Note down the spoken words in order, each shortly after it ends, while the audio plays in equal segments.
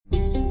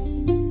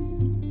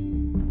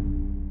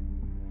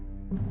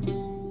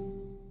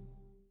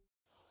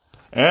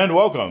And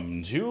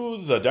welcome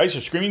to the Dice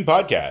Are Screaming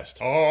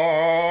podcast.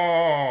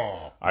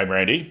 Oh, I'm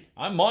Randy.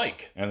 I'm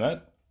Mike. And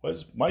that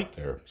was Mike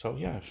there. So,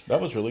 yeah,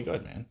 that was really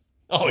good, man.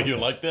 Oh, you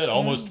like that?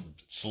 Almost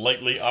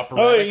slightly Oh,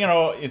 operatic. you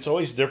know, it's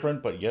always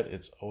different, but yet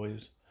it's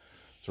always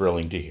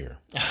thrilling to hear.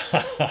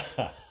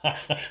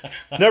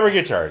 Never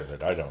get tired of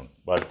it. I don't.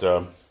 But,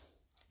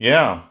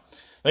 yeah.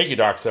 Thank you,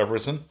 Doc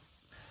Severson.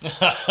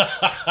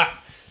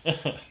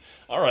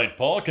 All right,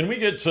 Paul, can we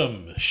get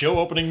some show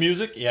opening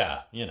music?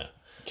 Yeah, you know.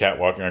 Cat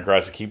walking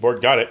across the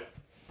keyboard. Got it.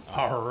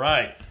 All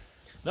right.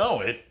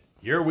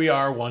 Here we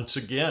are once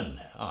again.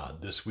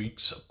 This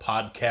week's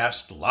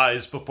podcast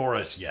lies before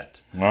us yet.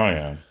 Oh,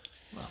 yeah.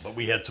 But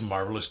we had some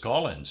marvelous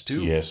call-ins,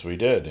 too. Yes, we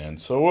did. And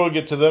so we'll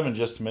get to them in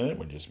just a minute.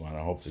 We just want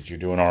to hope that you're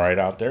doing all right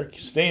out there.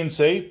 Staying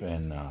safe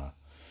and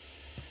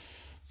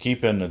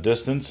keeping a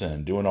distance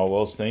and doing all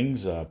those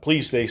things.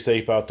 Please stay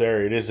safe out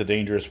there. It is a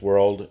dangerous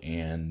world.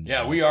 And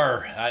yeah, we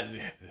are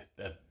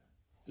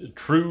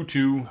true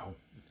to...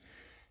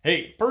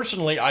 Hey,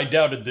 personally, I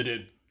doubted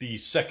that the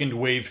second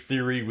wave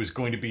theory was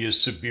going to be as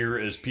severe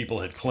as people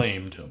had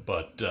claimed,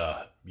 but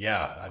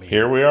yeah, I mean...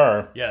 Here we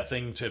are. Yeah,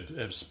 things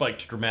have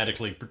spiked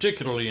dramatically,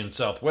 particularly in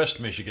southwest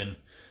Michigan.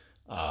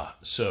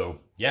 So,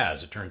 yeah,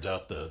 as it turns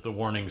out, the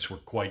warnings were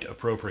quite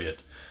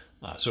appropriate.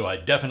 So I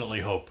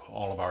definitely hope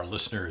all of our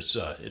listeners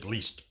at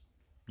least,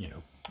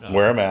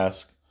 wear a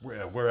mask,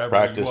 wherever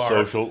practice you are,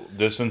 social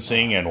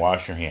distancing, and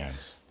wash your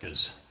hands.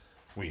 because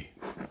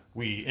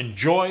we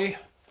enjoy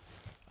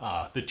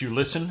that you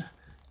listen,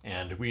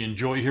 and we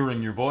enjoy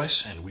hearing your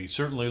voice, and we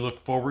certainly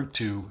look forward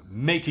to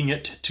making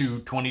it to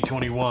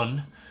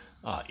 2021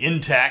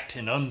 intact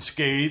and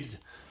unscathed,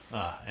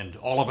 and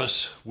all of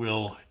us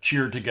will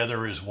cheer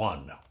together as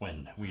one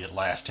when we at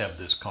last have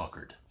this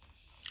conquered.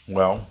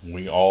 Well,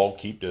 we all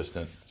keep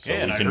distant so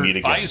And we I can heard meet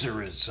again.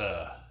 Pfizer is,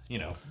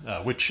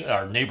 which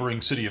our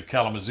neighboring city of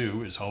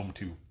Kalamazoo is home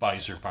to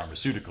Pfizer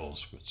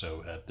Pharmaceuticals.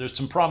 So there's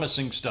some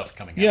promising stuff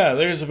coming out. Yeah,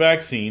 there's a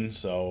vaccine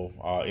so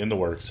in the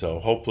works, so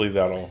hopefully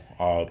that'll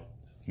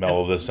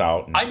mellow this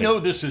out. I know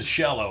this is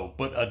shallow,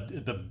 but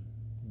the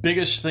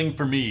biggest thing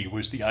for me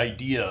was the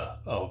idea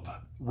of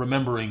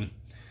remembering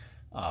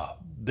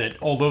that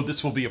although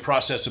this will be a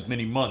process of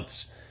many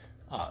months,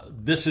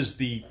 this is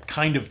the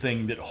kind of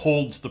thing that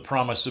holds the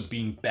promise of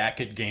being back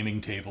at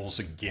gaming tables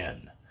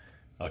again.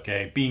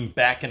 Okay, being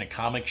back in a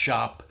comic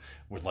shop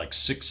with like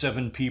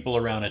 6-7 people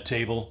around a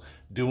table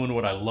doing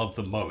what I love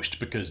the most,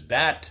 because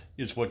that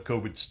is what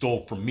COVID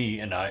stole from me,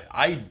 and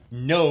I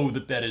know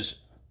that is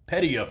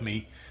petty of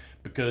me,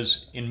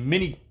 because in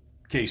many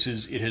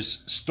cases it has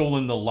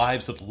stolen the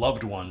lives of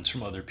loved ones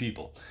from other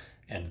people,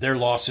 and their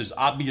loss is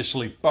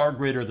obviously far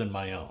greater than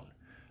my own.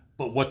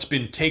 But what's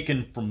been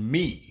taken from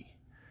me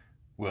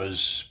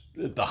was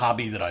the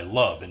hobby that I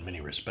love in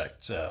many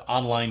respects.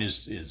 Online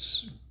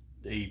is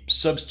a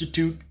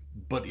substitute,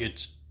 but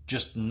it's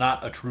just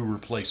not a true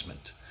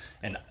replacement.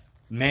 And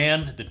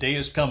man, the day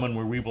is coming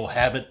where we will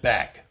have it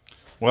back.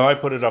 Well, I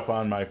put it up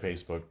on my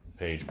Facebook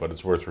page, but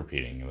it's worth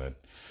repeating that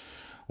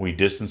we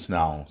distance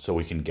now so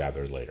we can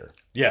gather later.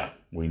 Yeah.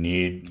 We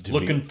need to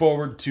Looking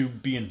forward to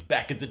being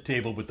back at the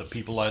table with the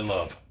people I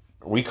love.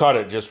 We caught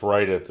it just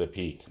right at the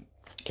peak.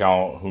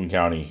 Calhoun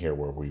County here,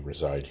 where we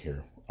reside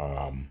here,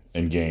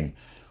 in game.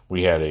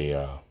 We had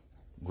a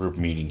group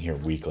meeting here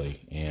weekly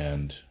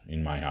and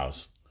in my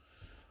house.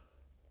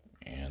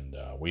 And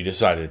we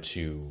decided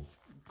to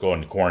go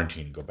into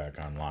quarantine and go back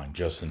online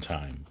just in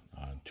time.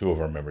 Two of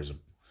our members have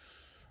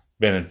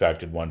been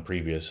infected, one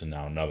previous and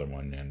now another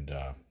one. And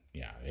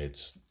yeah,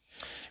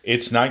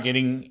 it's not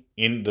getting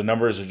in. The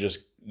numbers are just,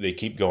 they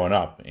keep going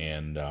up.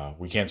 And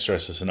we can't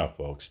stress this enough,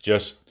 folks.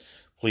 Just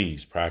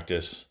please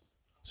practice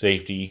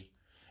safety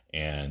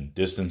and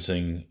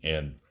distancing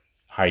and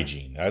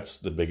hygiene. That's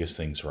the biggest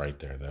things right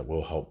there that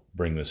will help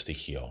bring this to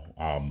heal.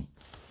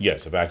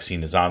 Yes, a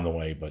vaccine is on the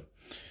way, but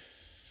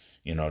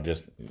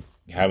just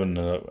having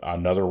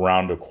another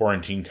round of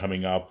quarantine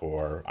coming up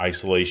or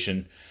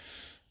isolation,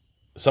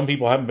 some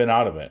people haven't been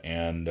out of it,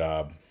 and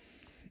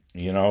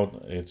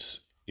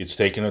it's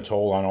taken a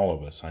toll on all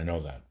of us. I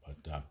know that,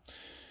 but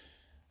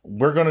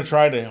we're going to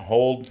try to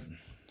hold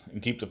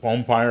and keep the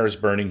home fires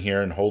burning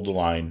here and hold the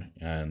line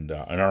and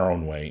in our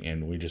own way.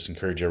 And we just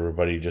encourage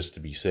everybody just to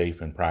be safe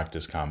and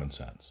practice common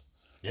sense.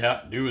 Yeah,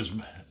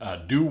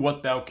 do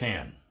what thou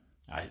can.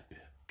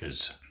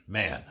 Because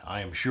man,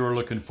 I am sure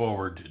looking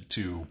forward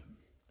to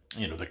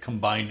the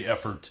combined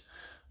effort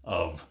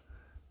of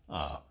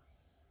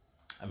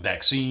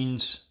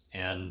vaccines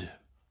and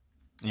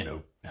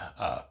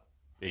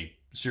a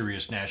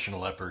serious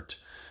national effort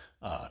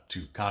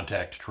to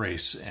contact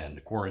trace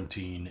and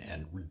quarantine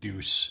and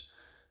reduce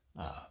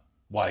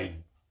wide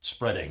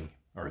spreading,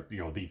 or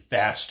the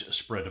fast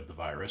spread of the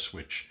virus,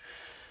 which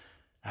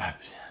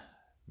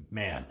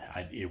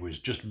it was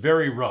just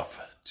very rough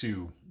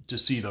to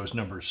see those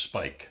numbers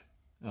spike.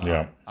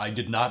 Yeah.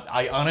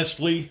 I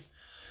honestly,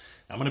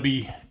 I'm going to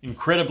be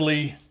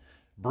incredibly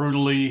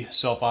brutally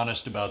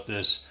self-honest about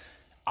this.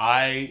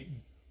 I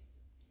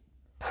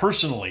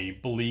personally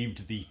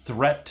believed the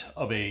threat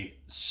of a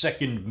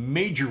second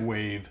major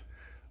wave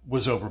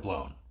was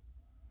overblown.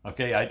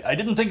 Okay, I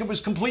didn't think it was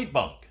complete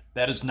bunk.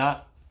 That is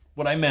not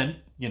what I meant,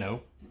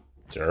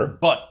 Sure.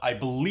 But I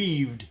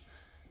believed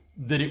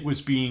that it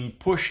was being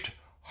pushed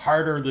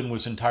harder than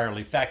was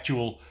entirely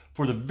factual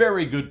for the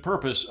very good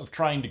purpose of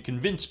trying to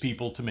convince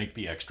people to make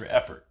the extra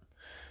effort.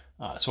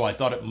 So I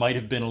thought it might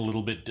have been a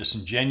little bit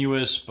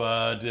disingenuous,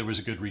 but there was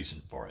a good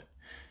reason for it.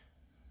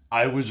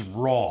 I was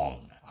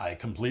wrong. I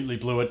completely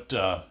blew it.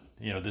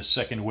 This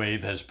second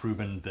wave has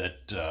proven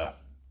that,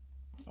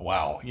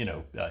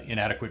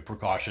 inadequate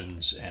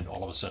precautions, and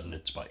all of a sudden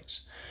it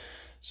spikes.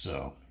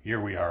 So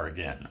here we are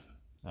again,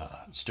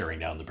 staring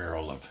down the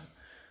barrel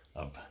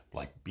of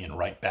like being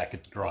right back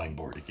at the drawing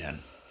board again.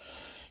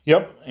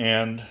 Yep,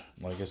 and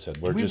like I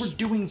said, we were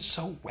doing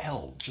so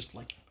well, just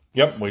like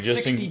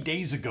 60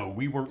 days ago,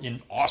 we were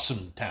in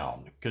awesome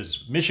town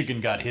because Michigan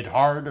got hit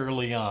hard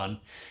early on,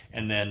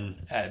 and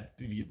then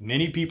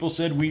many people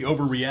said we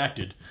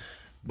overreacted,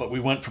 but we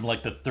went from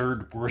like the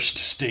third worst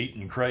state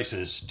in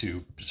crisis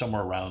to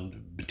somewhere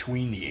around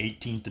between the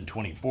 18th and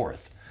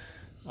 24th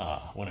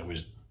when it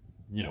was,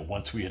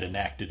 once we had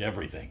enacted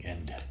everything.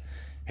 And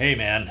hey,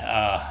 man,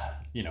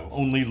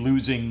 only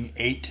losing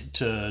 8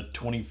 to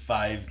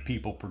 25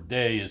 people per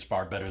day is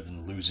far better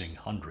than losing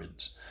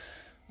hundreds.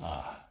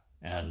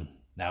 And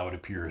now it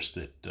appears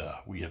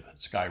that we have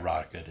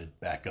skyrocketed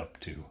back up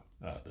to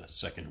the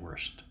second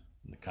worst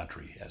in the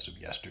country as of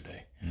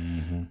yesterday.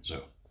 Mm-hmm.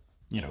 So,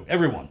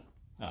 everyone,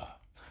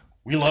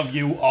 we love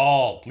you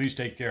all. Please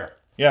take care.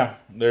 Yeah,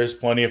 there's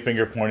plenty of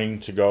finger pointing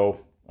to go.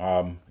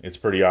 It's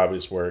pretty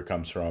obvious where it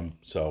comes from,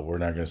 so we're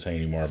not going to say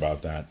any more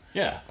about that.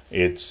 Yeah.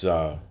 It's,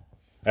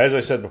 as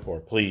I said before,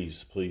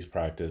 please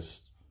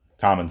practice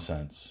common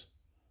sense,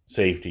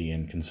 safety,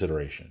 and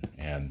consideration.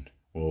 And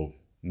we'll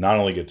not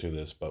only get through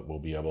this, but we'll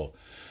be able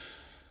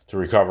to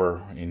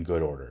recover in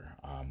good order.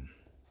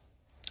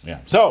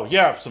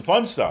 Some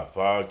fun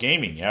stuff.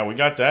 Gaming, we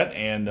got that.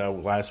 And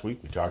last week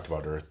we talked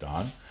about Earth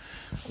Dawn.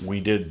 We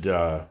did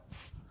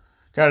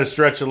kind of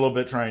stretch a little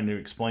bit trying to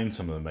explain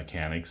some of the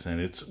mechanics.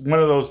 And it's one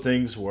of those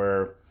things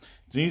where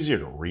it's easier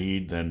to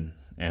read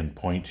and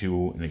point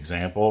to an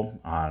example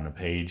on a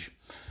page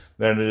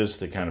than it is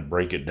to kind of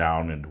break it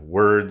down into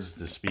words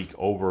to speak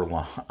over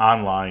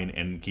online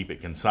and keep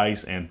it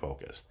concise and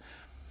focused.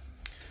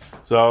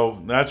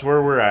 So that's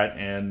where we're at.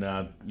 And,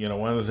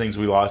 one of the things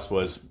we lost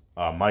was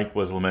Mike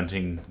was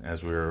lamenting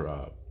as we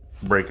were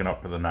breaking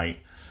up for the night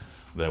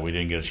that we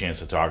didn't get a chance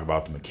to talk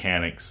about the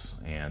mechanics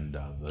and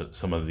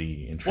some of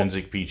the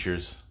intrinsic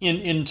features.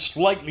 In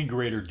slightly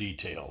greater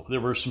detail,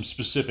 there were some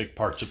specific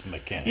parts of the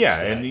mechanics.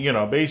 Yeah,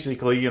 and,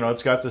 basically,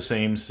 it's got the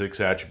same 6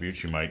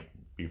 attributes you might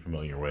be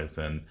familiar with.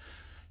 And,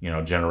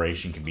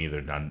 generation can be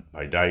either done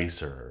by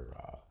dice or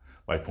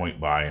by point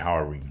buy,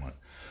 however you want.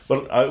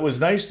 But it was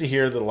nice to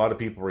hear that a lot of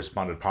people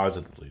responded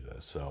positively to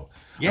this. So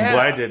I'm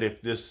glad that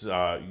if this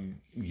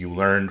you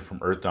learned from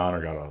Earth Dawn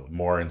or got a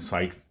more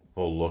insightful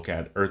look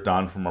at Earth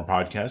Dawn from our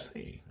podcast,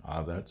 hey,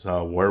 that's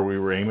where we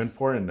were aiming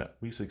for, and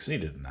we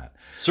succeeded in that.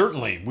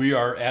 Certainly, we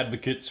are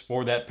advocates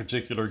for that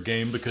particular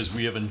game because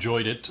we have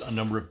enjoyed it a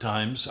number of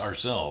times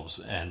ourselves,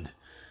 and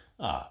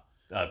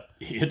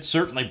it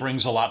certainly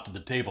brings a lot to the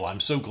table. I'm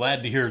so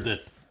glad to hear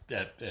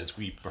that as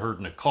we heard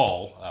in a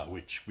call,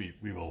 which we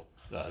will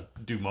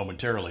do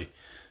momentarily,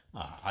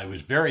 I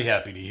was very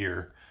happy to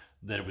hear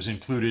that it was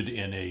included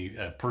in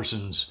a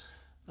person's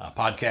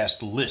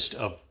podcast list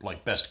of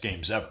like best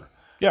games ever.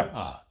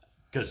 Yeah.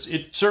 Because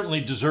it certainly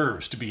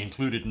deserves to be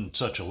included in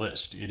such a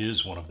list. It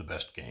is one of the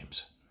best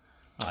games.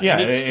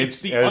 It's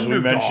the as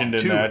underdog, we mentioned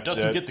in too. that, It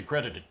doesn't get the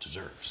credit it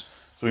deserves.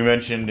 So we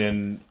mentioned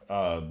in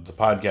the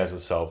podcast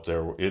itself,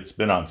 it's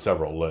been on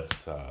several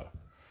lists.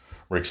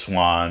 Rick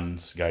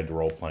Swan's Guide to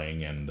Role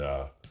Playing and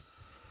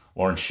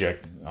Lauren Schick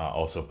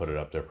also put it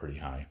up there pretty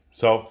high.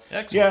 So,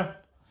 excellent.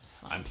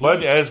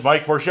 But as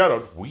Mike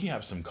foreshadowed, we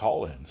have some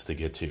call-ins to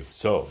get to.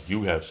 So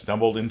you have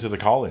stumbled into the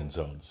call-in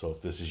zone. So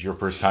if this is your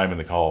first time in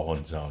the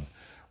call-in zone,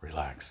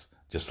 relax.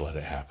 Just let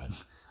it happen.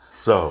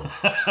 So,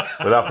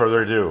 without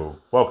further ado,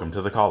 welcome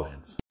to the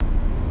call-ins.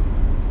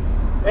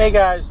 Hey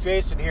guys,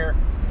 Jason here.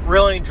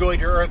 Really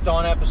enjoyed your Earth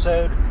Dawn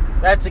episode.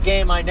 That's a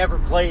game I never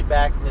played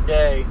back in the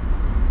day.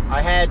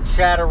 I had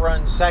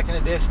Shadowrun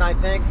 2nd Edition, I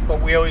think,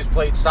 but we always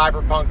played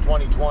Cyberpunk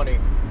 2020.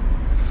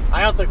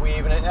 I don't think we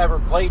even ever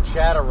played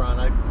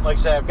Shadowrun. Like I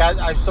said,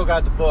 I've still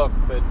got the book,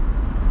 but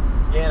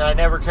and I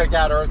never checked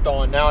out Earth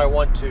Dawn. Now I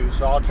want to,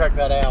 so I'll check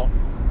that out.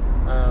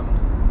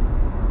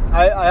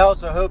 I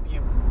also hope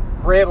you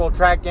were able to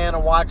track down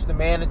and watch The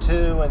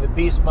Manitou and The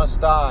Beast Must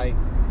Die,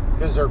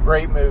 because they're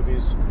great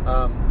movies.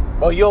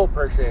 Well, you'll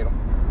appreciate them.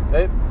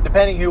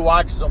 Depending who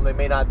watches them, they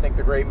may not think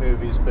they're great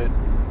movies, but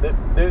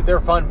they're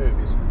fun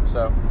movies.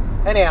 So,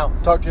 anyhow,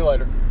 talk to you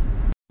later.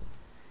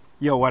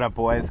 Yo, what up,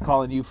 boys?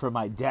 Calling you from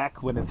my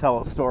deck when it's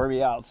hella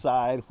stormy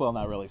outside. Well,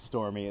 not really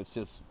stormy. It's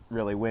just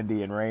really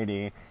windy and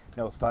rainy.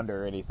 No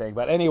thunder or anything.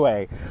 But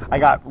anyway, I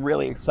got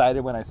really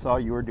excited when I saw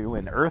you were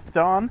doing Earth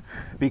Dawn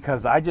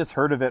because I just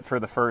heard of it for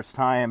the first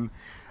time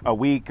a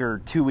week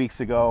or 2 weeks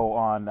ago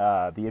on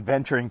the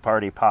Adventuring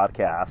Party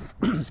podcast.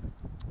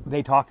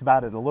 they talked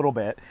about it a little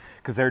bit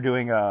because they're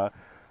doing a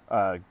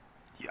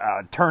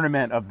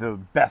tournament of the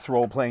best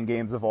role-playing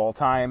games of all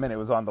time, and it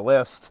was on the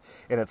list,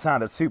 and it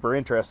sounded super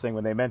interesting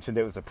when they mentioned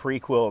it was a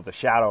prequel of the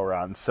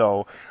Shadowrun.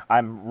 So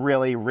I'm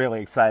really, really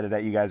excited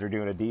that you guys are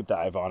doing a deep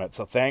dive on it.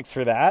 So thanks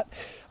for that.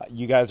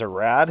 You guys are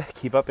rad.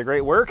 Keep up the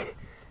great work,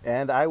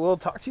 and I will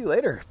talk to you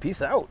later.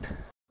 Peace out.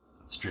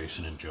 It's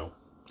Jason and Joe.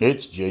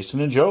 It's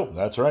Jason and Joe.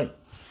 That's right.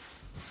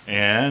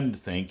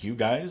 And thank you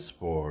guys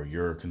for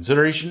your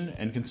consideration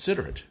and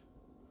considerate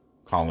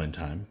call-in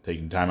time,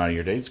 taking time out of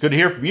your day. It's good to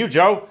hear from you,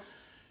 Joe.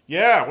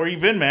 Yeah, where you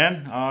been,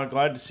 man?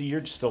 Glad to see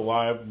you're still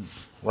alive,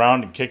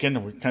 around and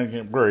kicking. We're kind of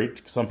getting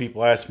worried. Some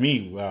people asked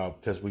me,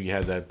 because we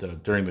had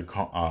that during the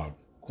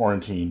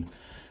quarantine,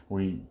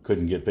 we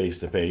couldn't get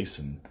face-to-face,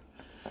 and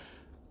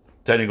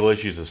technical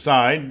issues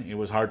aside, it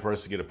was hard for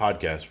us to get a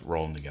podcast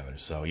rolling together.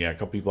 So, yeah, a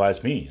couple people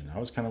asked me, and I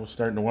was kind of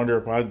starting to wonder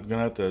if I'm going to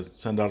have to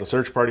send out a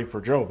search party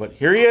for Joe. But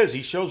here he is.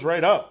 He shows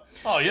right up.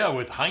 Oh, yeah,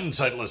 with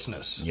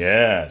hindsightlessness.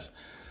 Yes.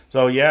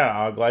 So,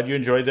 yeah, glad you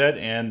enjoyed that,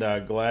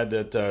 and glad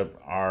that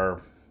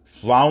our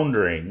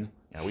floundering,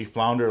 we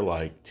flounder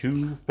like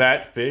two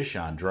fat fish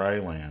on dry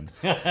land.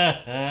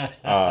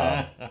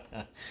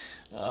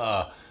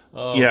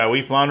 Yeah,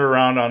 we flounder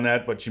around on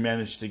that, but you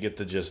managed to get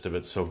the gist of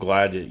it. So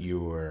glad that you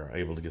were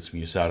able to get some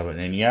use out of it.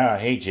 And yeah,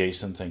 hey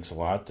Jason, thanks a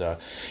lot.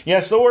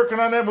 Still working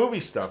on that movie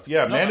stuff.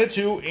 Yeah,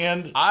 Manitou,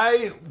 and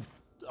I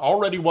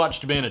already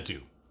watched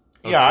Manitou.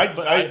 Okay,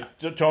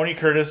 yeah, Tony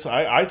Curtis.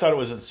 I thought it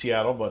was in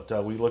Seattle,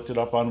 but we looked it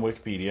up on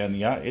Wikipedia, and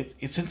yeah,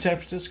 it's in San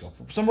Francisco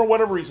for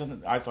whatever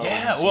reason. I thought.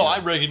 Yeah, it was in well,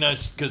 Seattle. I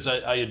recognized because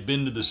I had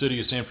been to the city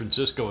of San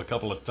Francisco a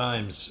couple of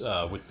times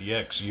with the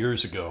ex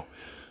years ago,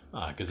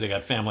 because they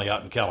got family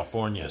out in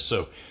California.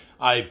 So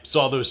I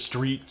saw those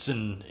streets,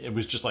 and it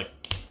was just like,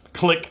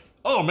 click.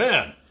 Oh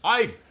man,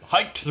 I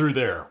hiked through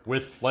there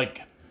with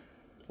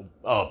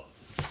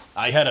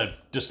I had a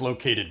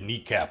dislocated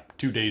kneecap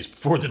 2 days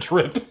before the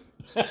trip.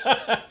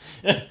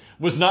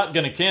 Was not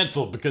going to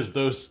cancel because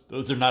those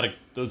are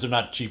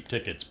not cheap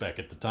tickets back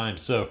at the time.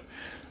 So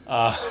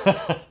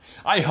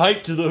I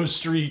hiked those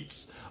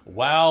streets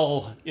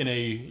while in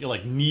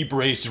a knee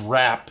brace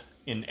wrap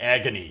in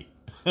agony.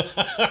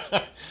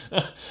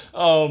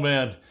 Oh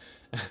man!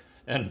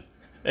 And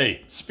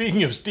hey,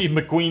 speaking of Steve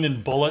McQueen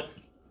and Bullet,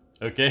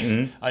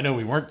 okay, I know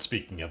we weren't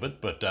speaking of it,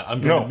 but I'm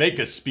going to make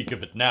us speak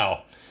of it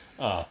now.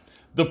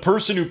 The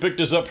person who picked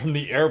us up from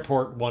the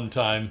airport one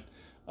time.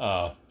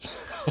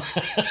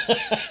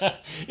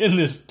 In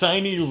this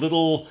tiny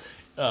little,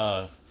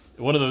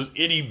 one of those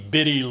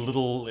itty-bitty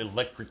little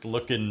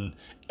electric-looking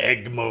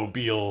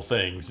eggmobile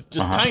things.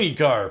 Just tiny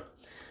car.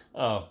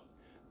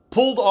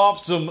 Pulled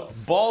off some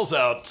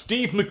balls-out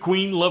Steve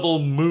McQueen-level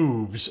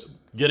moves,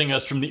 getting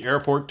us from the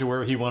airport to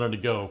where he wanted to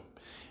go.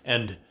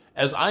 And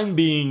as I'm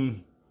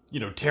being,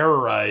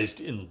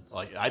 terrorized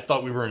I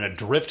thought we were in a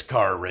drift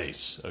car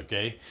race,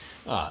 okay?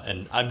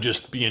 And I'm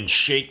just being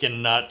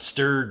shaken, not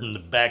stirred in the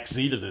back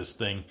seat of this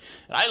thing.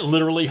 And I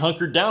literally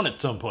hunkered down at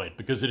some point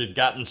because it had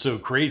gotten so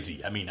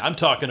crazy. I mean, I'm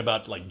talking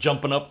about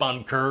jumping up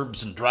on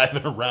curbs and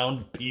driving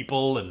around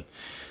people and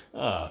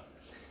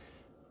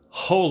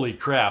holy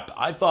crap.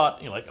 I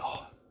thought,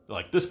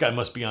 this guy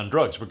must be on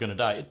drugs. We're going to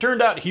die. It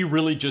turned out he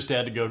really just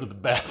had to go to the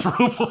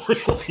bathroom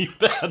really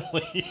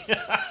badly.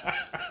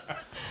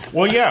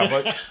 Well,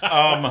 yeah,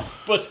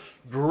 but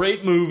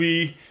great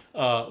movie.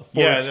 For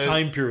its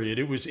time period.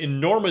 It was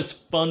enormous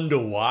fun to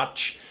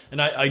watch,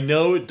 and I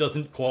know it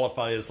doesn't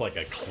qualify as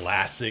a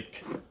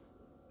classic.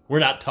 We're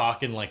not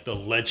talking like the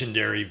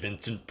legendary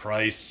Vincent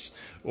Price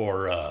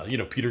or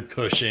Peter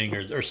Cushing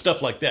or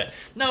stuff like that.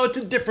 No, it's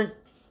a different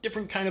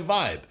kind of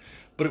vibe,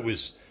 but it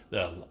was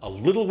a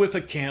little whiff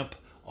of camp,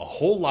 a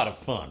whole lot of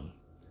fun,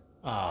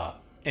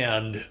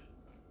 and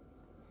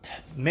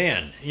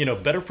man,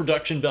 better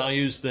production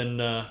values than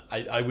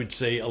I would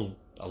say a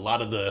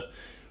lot of the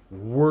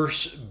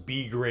worse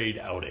B-grade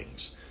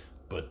outings,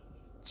 but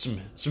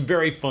some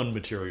very fun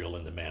material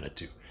in the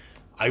Manitou.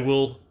 I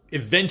will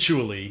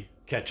eventually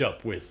catch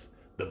up with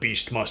The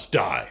Beast Must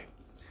Die,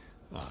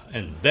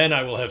 and then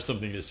I will have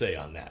something to say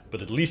on that.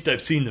 But at least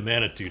I've seen the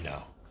Manitou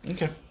now.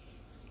 Okay.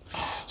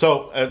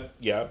 So,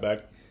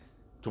 back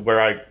to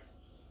where I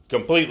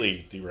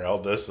completely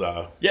derailed this.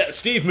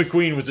 Steve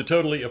McQueen was a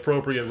totally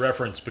appropriate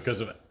reference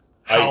because of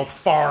how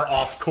far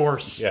off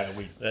course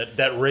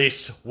that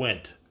race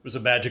went. It was a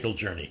magical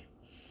journey.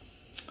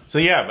 So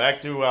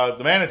back to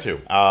the Manitou.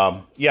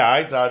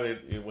 I thought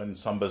it when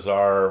some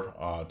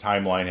bizarre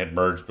timeline had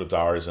merged with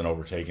ours and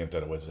overtaken it,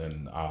 that it was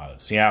in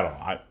Seattle.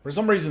 For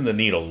some reason, the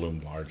needle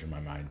loomed large in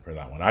my mind for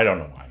that one. I don't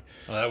know why.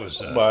 Well, that was.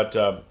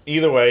 But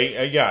either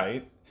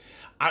way,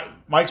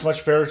 Mike's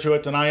much fairer to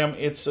it than I am.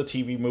 It's a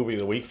TV movie of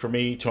the week for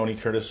me. Tony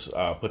Curtis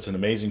puts an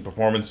amazing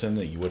performance in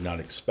that you would not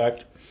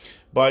expect.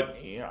 But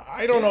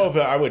I don't know if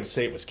I would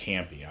say it was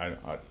campy.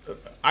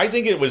 I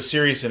think it was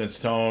serious in its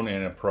tone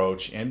and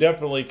approach, and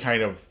definitely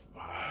kind of.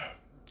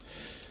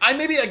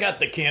 Maybe I got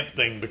the camp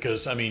thing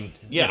because I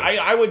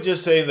would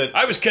just say that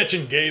I was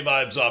catching gay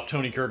vibes off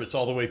Tony Curtis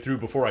all the way through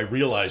before I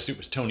realized it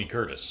was Tony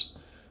Curtis.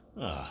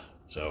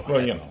 So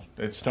Well, you know,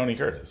 it's Tony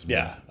Curtis.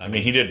 Yeah, I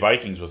mean, he did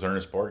Vikings with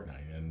Ernest Borgnine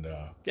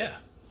yeah.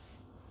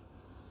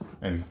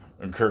 and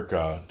Kirk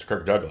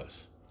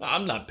Douglas.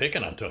 I'm not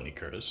picking on Tony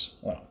Curtis.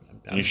 Well,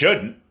 you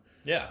shouldn't.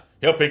 Yeah.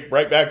 He'll pick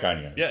right back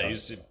on you. Yeah,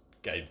 he's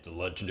the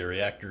legendary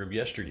actor of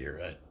yesteryear,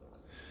 right?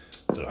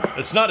 So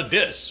it's not a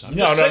diss. I'm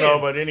just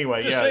saying, but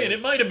anyway, just saying,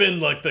 it might have been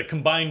like the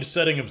combined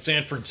setting of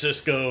San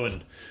Francisco,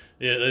 and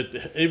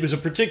it was a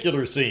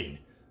particular scene.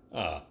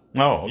 Oh,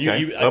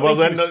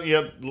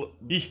 okay.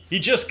 He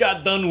just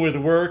got done with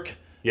work,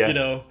 Yeah. you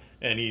know,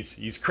 and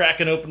he's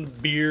cracking open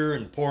beer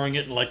and pouring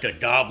it in like a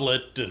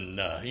goblet, and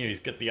he's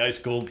got the ice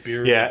cold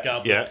beer in the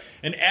goblet. Yeah.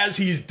 And as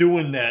he's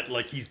doing that,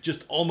 like he's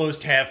just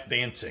almost half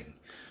dancing,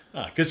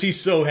 because he's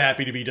so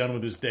happy to be done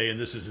with his day, and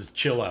this is his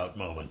chill out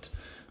moment.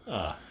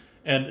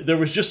 And there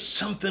was just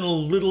something a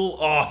little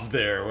off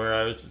there, where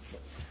I was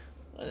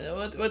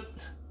just, what,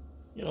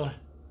 you know,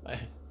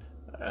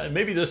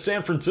 maybe the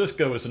San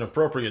Francisco is an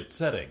appropriate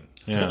setting.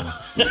 Yeah.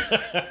 So,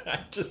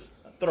 just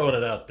throwing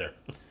it out there.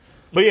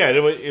 But yeah,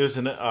 it was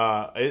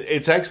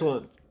it's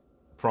excellent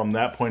from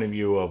that point of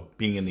view of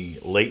being in the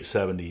late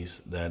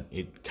 70s that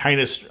it kind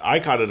of, I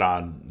caught it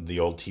on the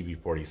old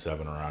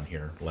TV-47 around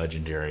here,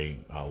 legendary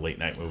late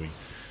night movie.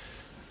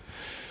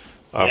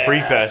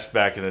 Pre-Fest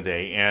back in the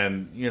day,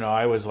 and you know,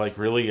 I was like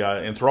really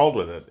enthralled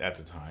with it at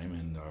the time,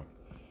 and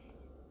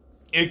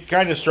it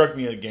kind of struck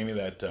me, it gave me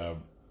that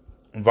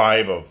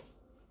vibe of,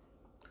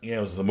 you know,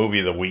 it was the movie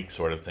of the week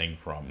sort of thing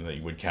from that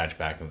you would catch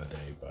back in the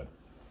day. But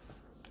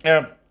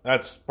yeah,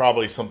 that's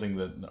probably something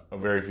that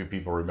very few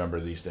people remember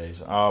these days.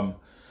 The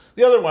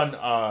other one,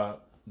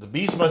 The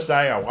Beast Must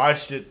Die, I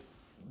watched it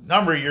a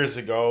number of years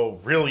ago,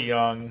 really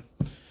young.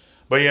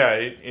 But yeah,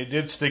 it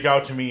did stick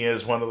out to me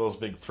as one of those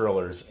big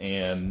thrillers,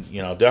 and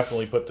you know,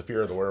 definitely put the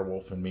fear of the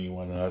werewolf in me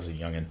when I was a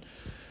youngin'.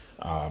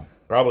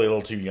 Probably a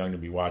little too young to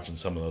be watching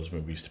some of those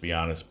movies, to be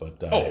honest.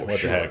 But what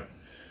sure. the heck?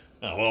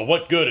 Well,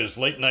 what good is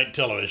late night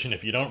television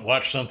if you don't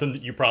watch something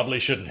that you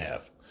probably shouldn't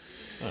have?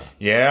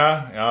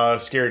 Yeah,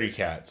 scaredy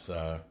cats.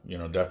 You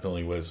know,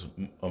 definitely was.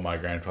 My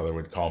grandfather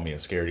would call me a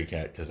scaredy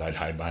cat because I'd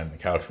hide behind the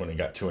couch when it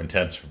got too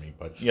intense for me.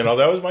 But you know,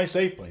 that was my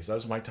safe place. That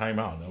was my time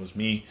out. That was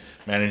me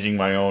managing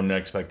my own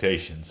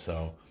expectations.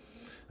 So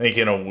I think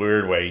in a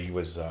weird way, he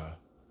was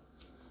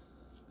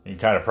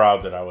kind of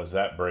proud that I was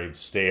that brave to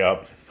stay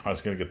up. I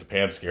was going to get the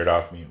pants scared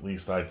off me. At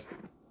least I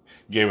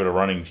gave it a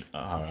running.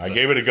 I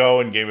gave it a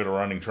go and gave it a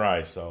running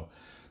try. So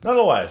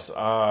nonetheless.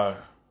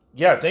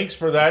 Yeah, thanks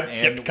for that.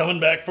 And kept coming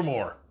back for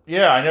more.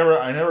 Yeah, I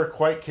never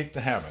quite kicked the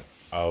habit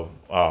of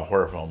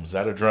horror films.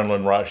 That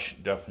adrenaline rush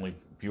definitely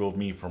fueled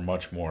me for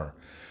much more.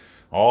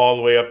 All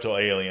the way up to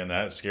Alien,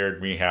 that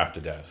scared me half to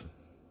death.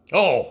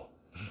 Oh.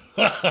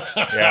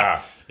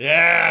 Yeah.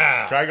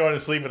 Yeah. Try going to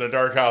sleep in a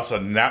dark house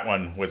on that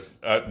one with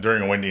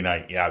during a windy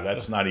night. Yeah,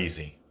 that's not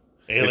easy.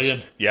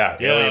 Alien?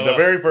 Alien. The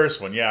very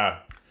first one, yeah.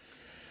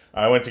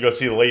 I went to go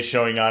see the late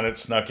showing on it,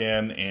 snuck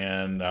in,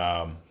 and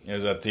it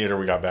was at theater.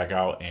 We got back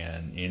out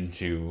and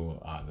into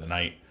the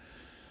night.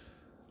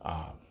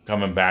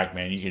 Coming back,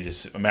 man, you can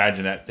just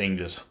imagine that thing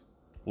just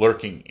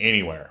lurking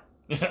anywhere.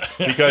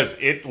 Because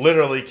it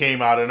literally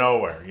came out of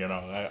nowhere, you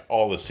know,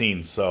 all the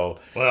scenes. So,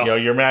 well, you know,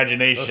 your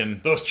imagination.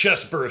 Those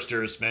chest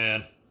bursters,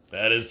 man.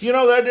 That is. You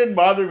know, that didn't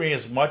bother me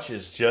as much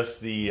as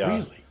just the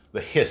really? The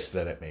hiss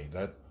that it made.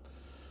 That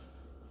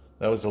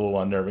was a little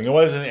unnerving. It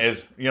wasn't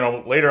as, you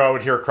know, later I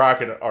would hear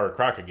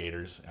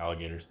alligators,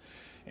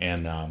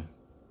 and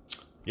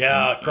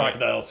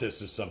crocodile's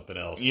hiss is something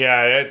else.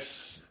 Yeah,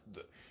 it's.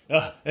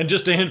 And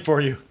just a hint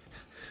for you,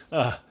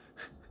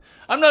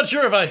 I'm not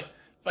sure if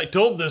I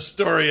told this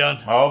story on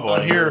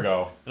here we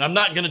go. And I'm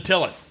not going to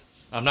tell it.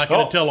 I'm not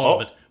going to tell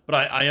all of it, but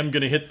I am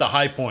going to hit the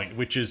high point,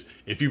 which is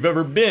if you've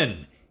ever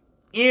been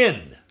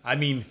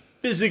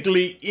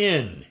physically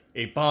in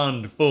a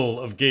pond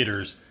full of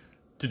gators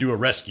to do a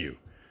rescue.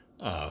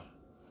 To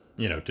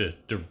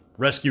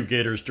rescue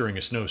gators during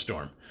a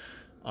snowstorm.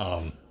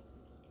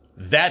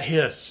 That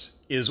hiss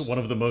is one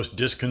of the most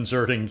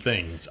disconcerting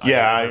things. All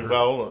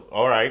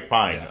right,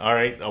 fine. Yeah. All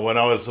right, when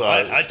I was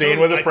staying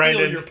with a friend,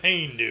 I feel your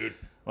pain, dude.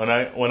 When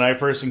I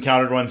first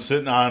encountered one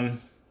sitting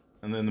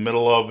in the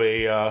middle of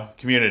a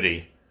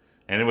community,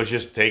 and it was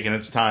just taking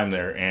its time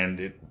there, and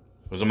it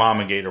was a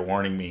mama gator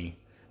warning me,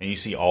 and you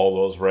see all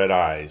those red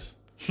eyes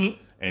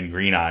and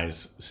green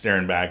eyes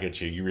staring back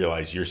at you. You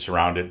realize you're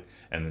surrounded.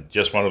 And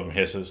just one of them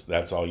hisses,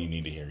 that's all you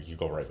need to hear. You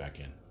go right back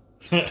in.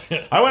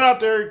 I went out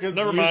there.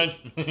 Never mind.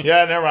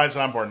 Yeah, never mind. It's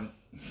not important.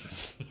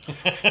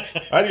 I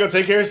had to go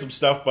take care of some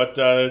stuff, but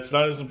it's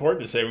not as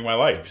important as saving my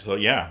life. So,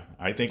 yeah,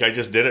 I think I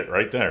just did it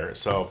right there.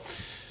 So,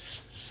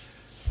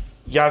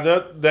 yeah,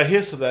 the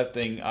hiss of that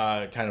thing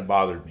kind of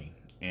bothered me.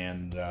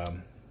 And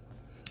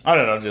I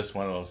don't know, just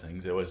one of those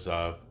things. It was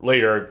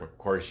later, of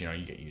course, you know,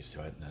 you get used to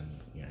it. And then,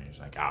 you know, it's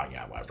like, oh,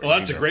 yeah, whatever. Well,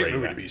 that's a great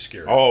movie to be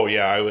scared of. Oh,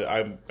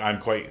 yeah, I'm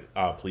quite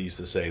pleased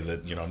to say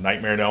that, you know,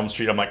 Nightmare on Elm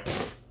Street, I'm like,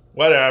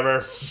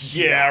 whatever.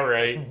 Yeah,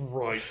 right.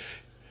 Right.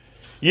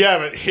 You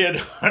haven't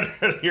hid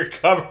under your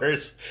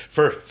covers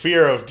for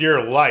fear of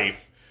dear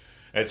life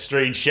at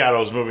strange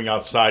shadows moving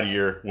outside of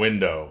your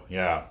window.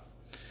 Yeah.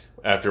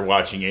 after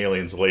watching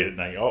Aliens late at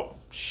night. Oh,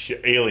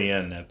 shit,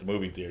 Alien at the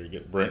movie theater.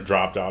 Get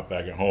dropped off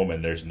back at home,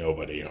 and there's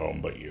nobody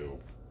home but you.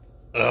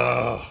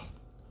 Ugh.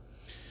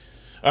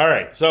 All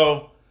right,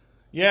 so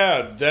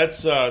yeah, that's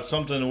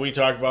something we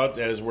talk about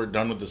as we're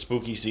done with the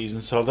spooky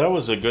season. So that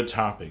was a good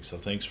topic. So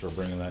thanks for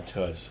bringing that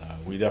to us.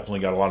 We definitely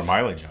got a lot of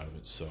mileage out of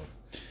it. So,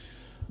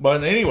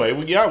 but anyway,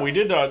 we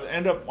did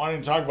end up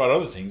wanting to talk about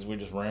other things. We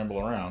just ramble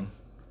around.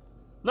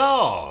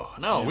 No,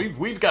 yeah.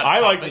 we've got. I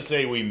like to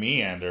say we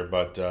meander,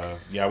 but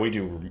yeah, we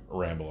do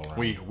ramble around.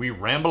 We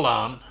ramble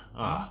on,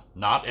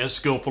 not as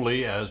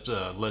skillfully as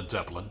Led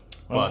Zeppelin.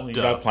 Well, but you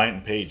got Plant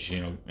and Page,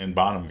 and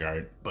Bonham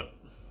Guard. But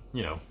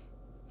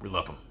we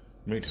love them.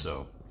 Me too.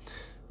 So,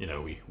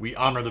 we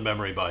honor the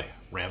memory by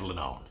rambling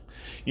on.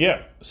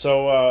 Yeah.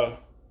 So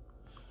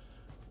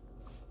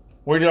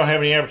we don't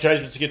have any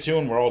advertisements to get to,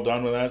 and we're all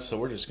done with that. So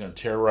we're just going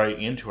to tear right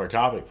into our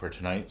topic for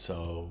tonight.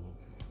 So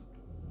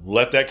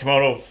let that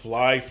kimono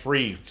fly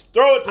free.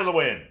 Throw it to the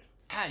wind.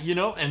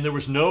 And there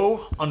was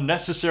no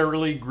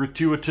unnecessarily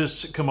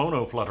gratuitous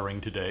kimono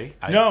fluttering today.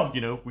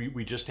 No.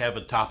 We just have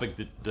a topic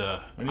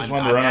that I just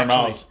wanted to run our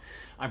mouths.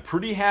 I'm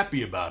pretty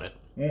happy about it.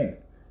 Mm.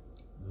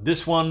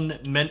 This one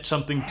meant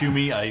something to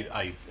me.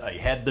 I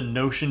had the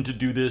notion to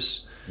do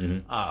this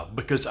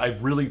because I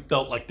really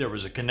felt like there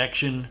was a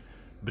connection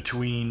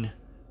between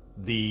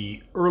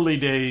the early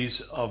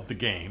days of the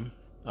game,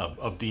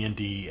 of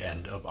D&D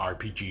and of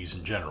RPGs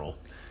in general,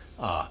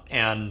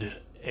 and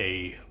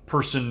a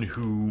person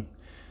who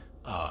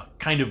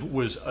kind of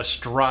was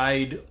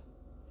astride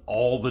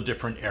all the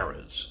different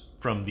eras,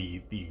 from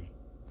the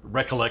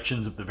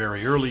recollections of the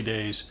very early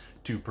days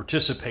to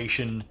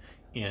participation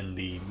in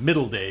the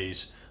middle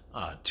days,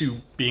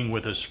 to being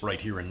with us right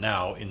here and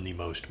now in the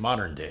most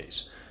modern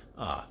days.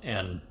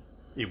 And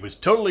it was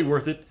totally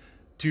worth it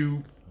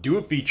to do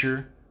a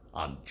feature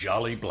on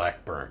Jolly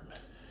Blackburn.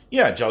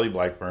 Yeah, Jolly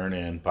Blackburn,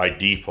 and by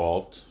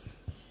default,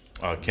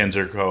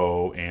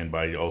 Kenzerco, and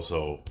by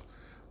also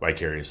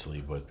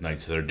vicariously with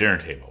Knights of their Dinner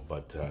Table.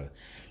 But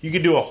you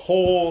could do a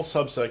whole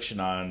subsection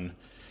on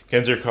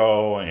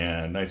Kenzerco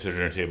and Knights of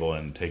their Dinner Table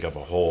and take up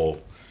a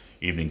whole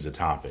evenings of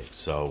topics.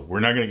 So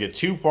we're not going to get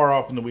too far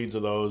off in the weeds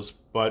of those,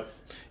 but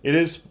it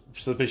is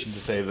sufficient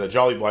to say that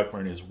Jolly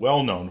Blackburn is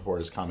well known for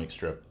his comic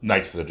strip,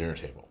 Knights of the Dinner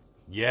Table.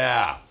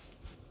 Yeah.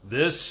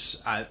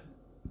 This,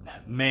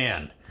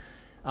 man.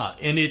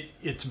 And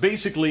it's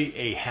basically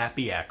a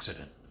happy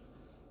accident.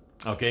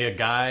 Okay, a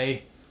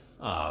guy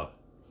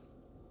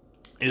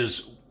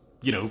is,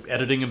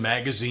 editing a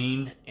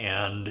magazine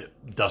and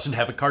doesn't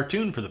have a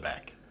cartoon for the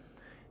back.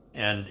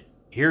 And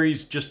here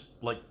he's just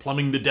like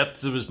plumbing the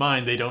depths of his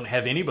mind. They don't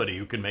have anybody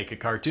who can make a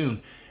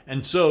cartoon.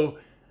 And so,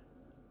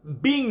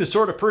 being the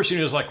sort of person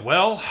who's like,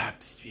 well,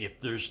 if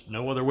there's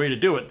no other way to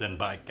do it, then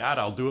by God,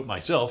 I'll do it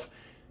myself,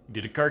 he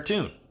did a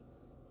cartoon.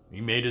 He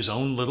made his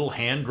own little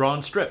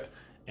hand-drawn strip.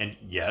 And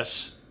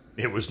yes,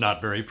 it was not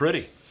very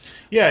pretty.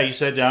 Yeah, he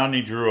sat down and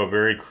he drew a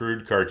very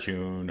crude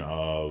cartoon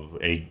of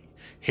a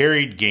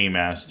harried game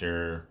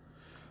master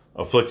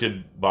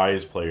afflicted by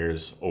his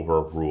players over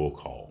a rule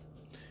call.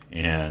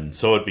 And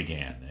so it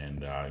began.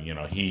 And,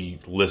 he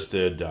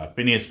listed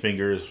Phineas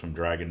Fingers from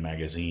Dragon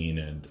Magazine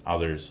and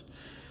others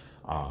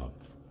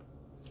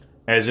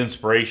as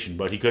inspiration,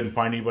 but he couldn't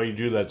find anybody to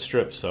do that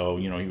strip. So,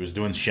 he was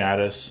doing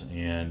Shadis,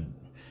 and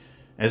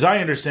as I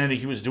understand it,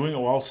 he was doing it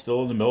while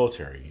still in the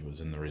military. He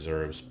was in the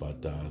reserves,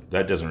 but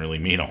that doesn't really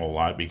mean a whole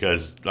lot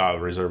because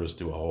reservists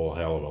do a whole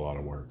hell of a lot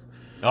of work.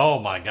 Oh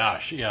my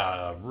gosh,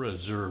 yeah,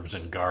 reserves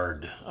and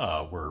guard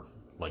were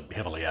like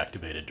heavily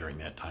activated during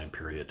that time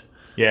period.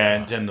 Yeah,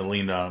 and tend to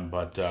lean on,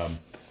 but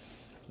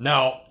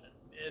now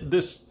at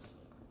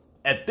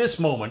this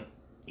moment,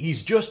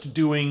 he's just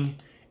doing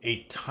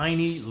a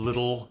tiny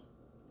little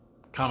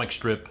comic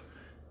strip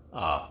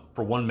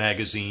for one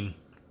magazine,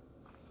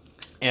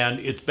 and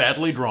it's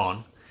badly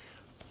drawn.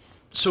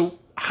 So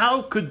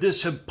how could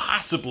this have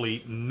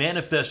possibly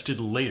manifested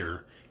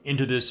later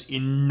into this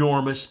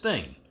enormous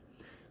thing?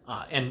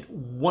 And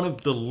one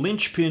of the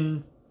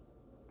linchpin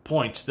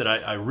points that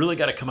I really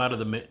got to come out of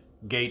the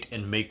gate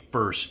and make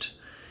first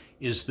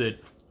is that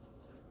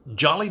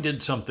Jolly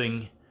did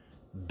something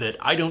that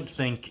I don't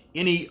think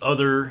any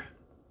other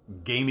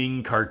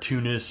gaming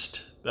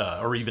cartoonist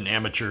or even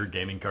amateur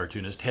gaming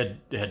cartoonist had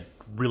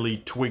really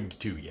twigged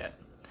to yet.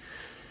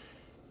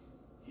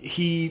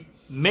 He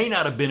may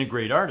not have been a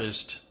great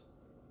artist,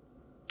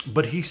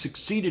 but he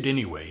succeeded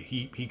anyway.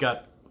 He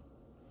got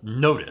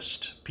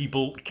noticed.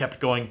 People kept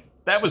going,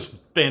 "That was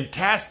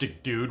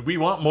fantastic, dude. We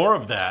want more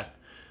of that.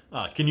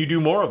 Can you do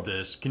more of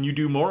this? Can you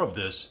do more of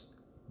this?"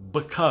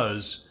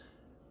 Because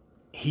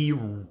he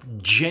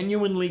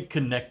genuinely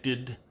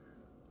connected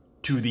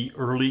to the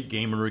early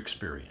gamer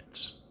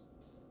experience.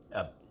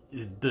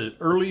 The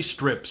early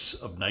strips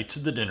of Knights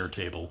of the Dinner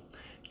Table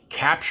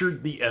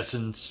captured the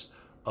essence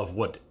of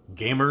what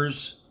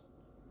gamers,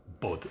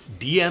 both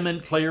DM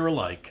and player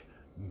alike,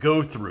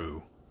 go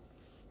through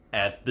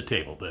at the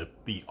table.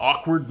 The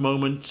awkward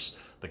moments,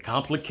 the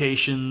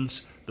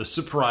complications, the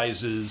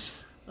surprises,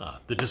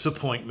 the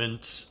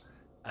disappointments.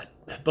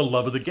 the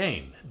love of the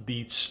game,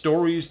 the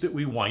stories that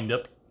we wind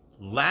up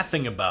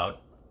laughing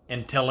about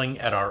and telling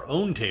at our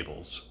own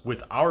tables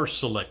with our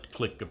select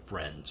clique of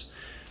friends.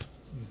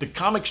 The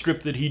comic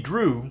strip that he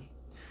drew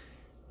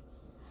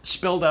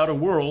spelled out a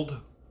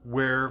world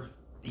where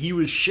he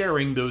was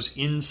sharing those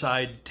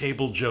inside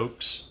table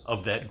jokes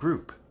of that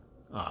group.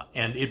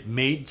 And it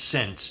made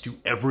sense to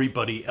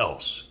everybody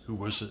else who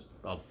was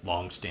a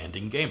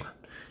long-standing gamer.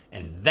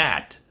 And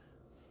that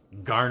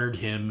garnered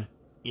him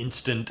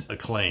instant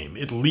acclaim,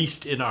 at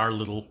least in our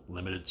little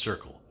limited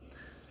circle.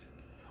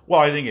 Well,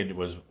 I think it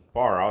was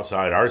far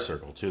outside our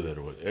circle, too.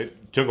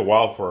 It took a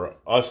while for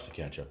us to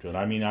catch up to it.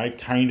 I mean, I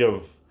kind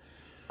of...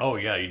 Oh,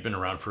 yeah, he'd been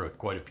around for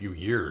quite a few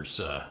years.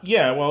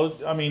 Yeah, well,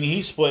 I mean,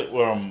 he split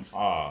from...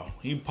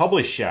 he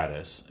published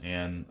Shadis,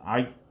 and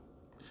I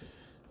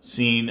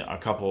seen a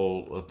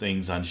couple of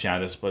things on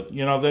Shadis, but,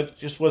 that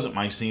just wasn't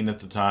my scene at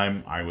the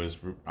time. I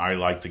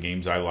liked the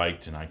games I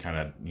liked, and I kind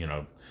of,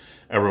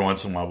 every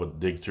once in a while would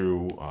dig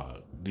through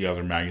the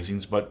other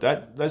magazines. But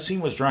that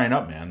scene was drying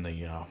up, man.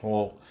 The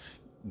whole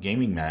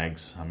gaming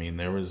mags. I mean,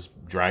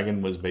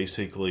 Dragon was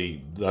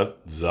basically the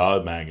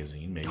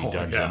magazine, maybe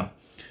Dungeon. Yeah.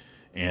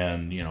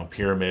 And,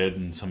 Pyramid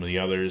and some of the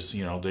others,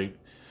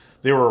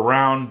 they were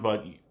around,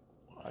 but,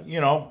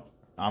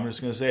 I'm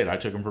just going to say it. I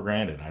took them for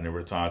granted. I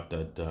never thought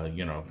that,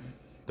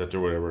 that there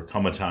would ever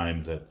come a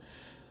time that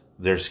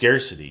their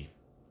scarcity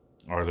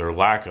or their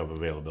lack of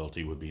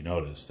availability would be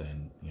noticed.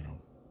 And,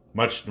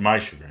 much to my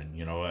chagrin,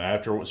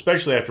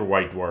 especially after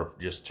White Dwarf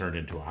just turned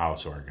into a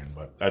house organ.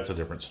 But that's a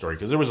different story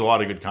because there was a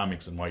lot of good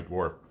comics in White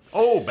Dwarf.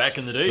 Oh, back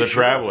in the day. The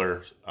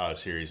Traveler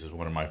series is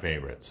one of my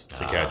favorites to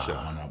catch that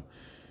one up.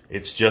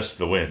 It's just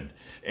the wind.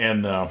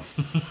 And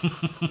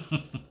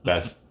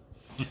best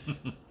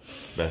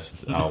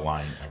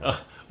line ever.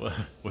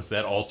 Was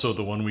that also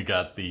the one we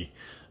got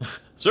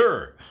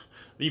Sir,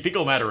 the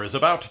fecal matter is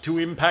about to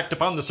impact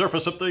upon the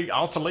surface of the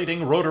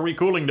oscillating rotary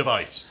cooling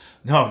device?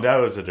 No, that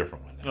was a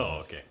different one.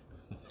 Okay.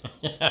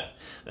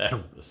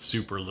 That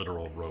super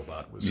literal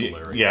robot was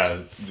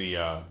hilarious.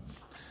 Yeah,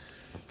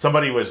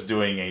 somebody was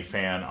doing a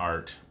fan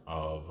art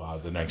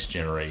of the Next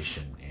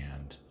Generation,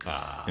 and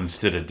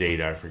instead of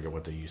Data, I forget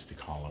what they used to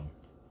call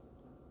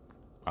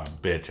him,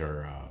 Bit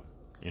or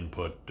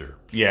Input or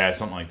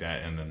something like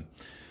that. And then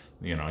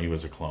he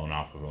was a clone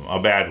off of him,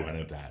 a bad one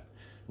at that.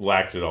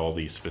 Lacked at all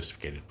the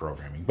sophisticated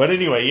programming. But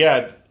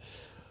anyway,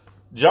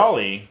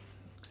 Jolly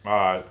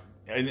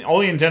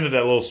only intended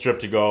that little strip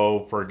to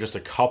go for just a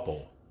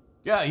couple.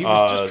 Yeah, he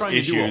was just trying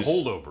issues, to do a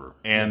holdover.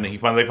 And they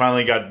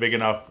finally got big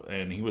enough,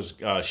 and he was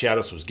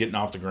Shadows was getting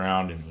off the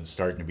ground and was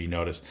starting to be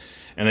noticed.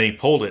 And then he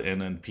pulled it,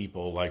 and then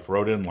people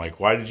wrote in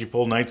why did you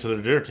pull Knights of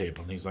the Dinner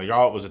Table? And he's like,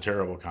 oh, it was a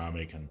terrible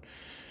comic. And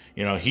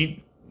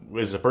he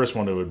was the first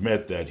one to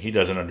admit that he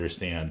doesn't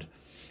understand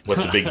what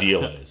the big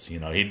deal is.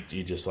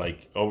 He just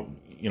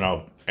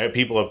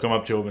people have come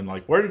up to him and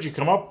where did you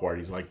come up for it?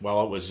 He's like,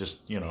 well, it was just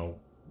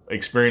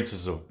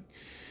experiences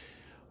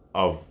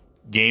of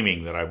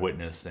gaming that I've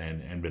witnessed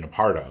and been a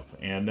part of.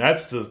 And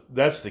that's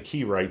the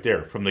key right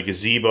there. From the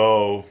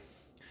gazebo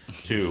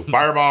to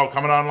Fireball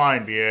coming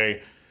online, BA,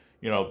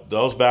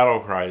 those battle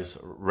cries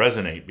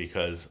resonate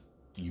because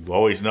you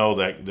always know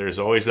that there's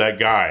always that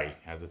guy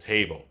at the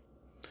table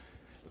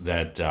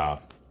that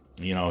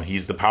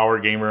he's the power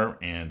gamer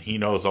and he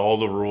knows all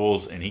the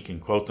rules and he can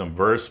quote them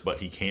verse, but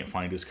he can't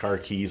find his car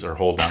keys or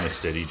hold down a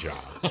steady job.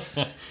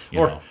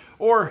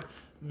 Or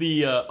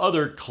the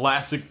other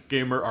classic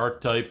gamer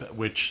archetype,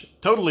 which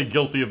totally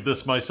guilty of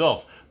this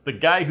myself, the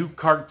guy who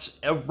carts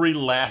every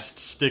last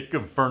stick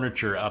of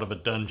furniture out of a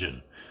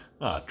dungeon,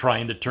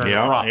 trying to turn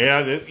a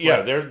profit.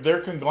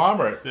 They're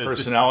conglomerate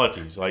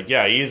personalities.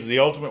 He's the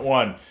ultimate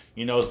one.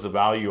 He knows the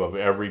value of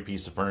every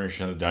piece of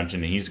furniture in the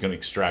dungeon, and he's going to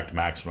extract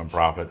maximum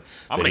profit.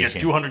 I'm going to get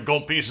 200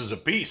 gold pieces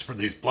apiece for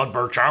these blood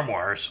birch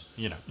armoires.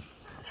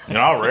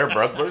 Rare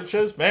blood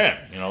birches, man.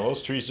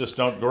 Those trees just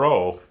don't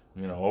grow,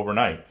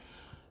 overnight.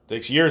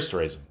 Takes years to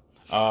raise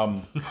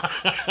them.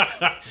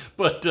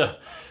 But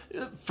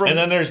and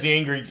then there's the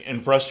angry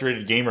and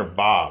frustrated gamer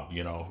Bob,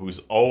 who's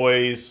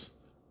always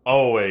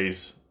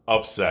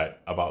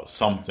upset about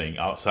something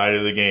outside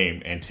of the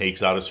game and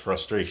takes out his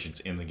frustrations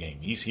in the game.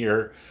 He's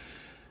here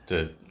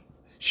to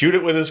shoot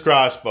it with his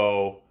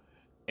crossbow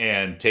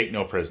and take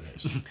no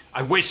prisoners.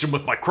 I waste him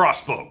with my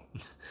crossbow.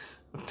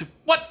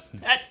 What?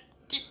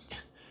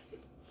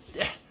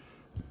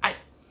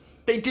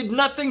 They did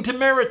nothing to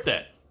merit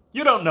that.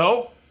 You don't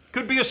know.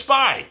 Could be a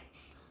spy.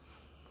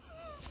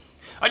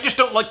 I just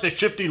don't like the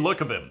shifty look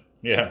of him.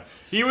 Yeah.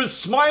 He was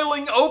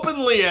smiling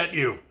openly at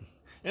you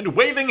and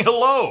waving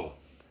hello.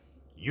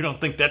 You don't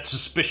think that's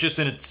suspicious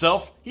in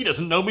itself? He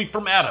doesn't know me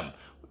from Adam.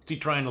 What's he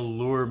trying to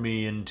lure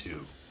me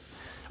into?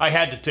 I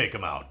had to take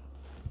him out.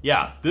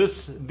 Yeah,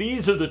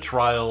 these are the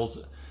trials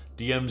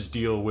DMs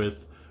deal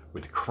with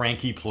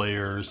cranky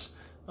players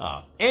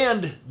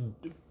and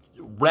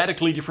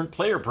radically different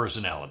player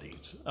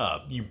personalities.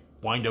 You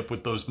wind up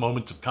with those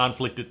moments of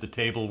conflict at the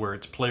table where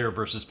it's player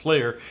versus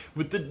player,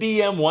 with the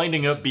DM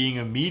winding up being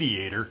a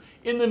mediator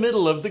in the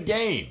middle of the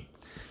game.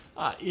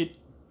 It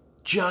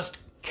just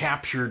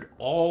captured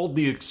all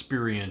the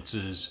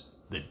experiences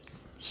that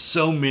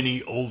so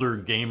many older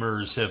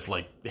gamers have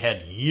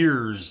had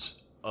years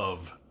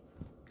of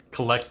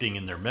collecting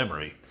in their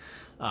memory.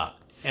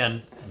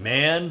 And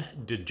man,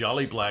 did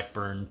Jolly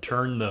Blackburn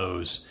turn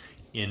those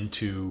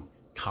into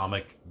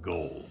comic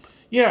gold.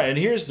 Yeah, and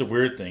here's the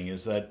weird thing,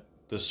 is that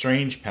the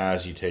strange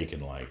paths you take in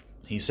life.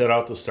 He set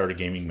out to start a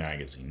gaming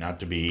magazine, not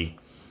to be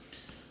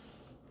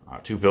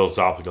too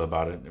philosophical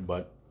about it,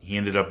 but he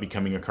ended up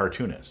becoming a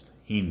cartoonist.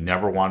 He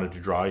never wanted to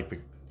draw. He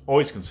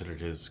always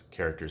considered his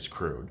characters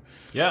crude.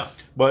 Yeah.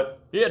 But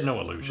he had no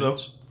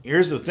illusions.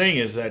 Here's the thing,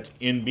 is that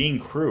in being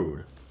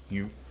crude,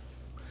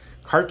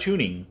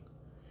 cartooning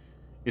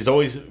is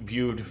always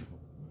viewed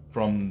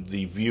from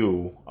the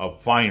view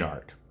of fine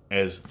art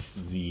as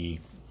the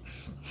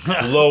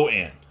low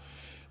end.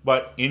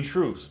 But in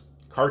truth,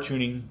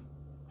 cartooning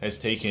has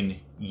taken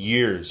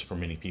years for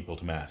many people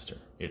to master.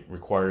 It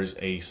requires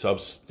a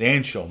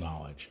substantial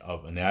knowledge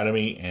of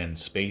anatomy and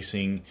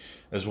spacing,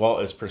 as well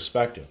as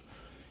perspective.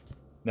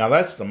 Now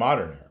that's the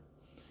modern era.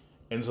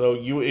 And so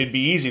it'd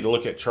be easy to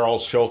look at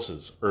Charles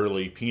Schultz's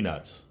early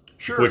Peanuts,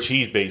 sure, which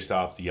he's based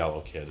off the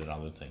Yellow Kid and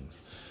other things,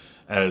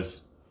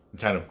 as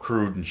kind of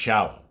crude and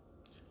shallow.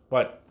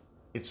 But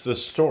it's the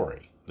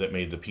story that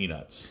made the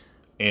Peanuts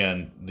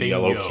and the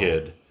Yellow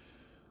Kid.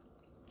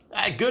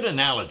 A good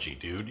analogy,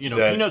 dude.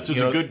 Peanuts is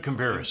a good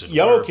comparison.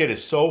 Yellow Kid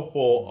is so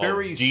full of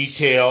very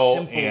detail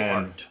simple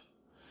and art.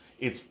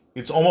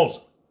 It's almost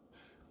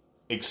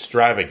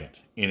extravagant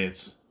in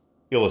its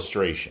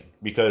illustration,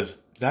 because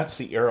that's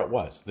the era it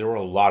was. There were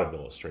a lot of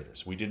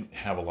illustrators. We didn't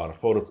have a lot of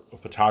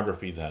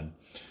photography then.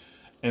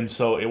 And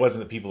so it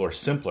wasn't that people are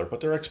simpler, but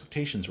their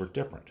expectations were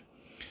different.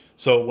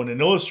 So when an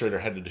illustrator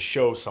had to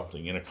show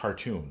something in a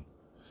cartoon,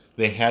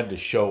 they had to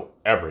show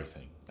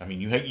everything. I mean,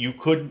 you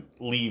could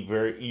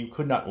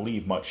not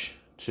leave much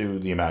to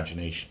the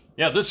imagination.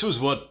 Yeah, this was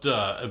what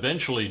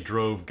eventually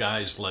drove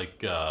guys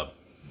like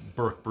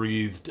Burke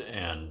Breathed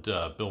and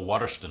Bill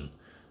Waterston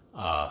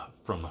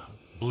from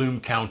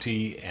Bloom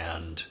County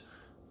and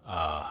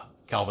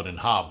Calvin and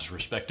Hobbes,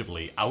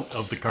 respectively, out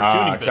of the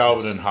cartooning business.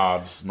 Calvin and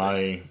Hobbes,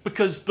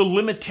 because the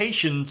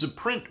limitations of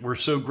print were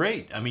so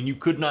great. I mean, you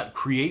could not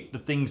create the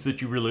things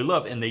that you really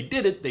love, and they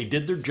did it. They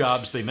did their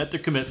jobs. They met their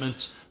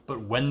commitments.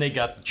 But when they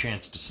got the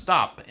chance to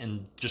stop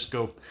and just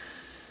go,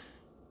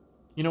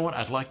 you know what,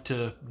 I'd like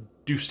to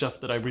do stuff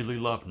that I really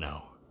love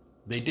now,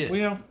 they did.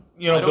 Well,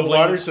 Bill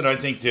Watterson, I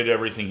think, did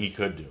everything he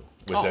could do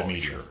with that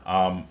medium. Sure.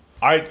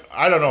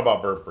 I don't know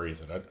about Burke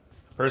Breathed.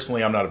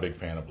 Personally, I'm not a big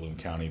fan of Bloom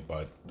County,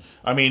 but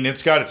I mean,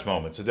 it's got its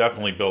moments. It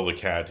definitely, Bill the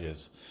Cat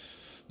is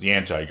the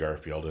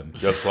anti-Garfield, and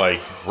just like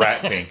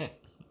Rat Pink,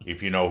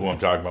 if you know who I'm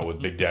talking about with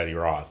Big Daddy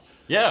Roth.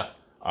 Yeah.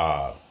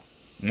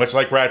 Much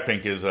like Rat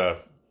Pink is a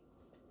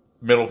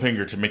middle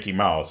finger to Mickey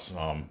Mouse.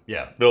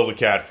 Yeah. Bill the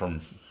Cat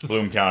from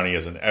Bloom County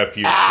is an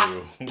FU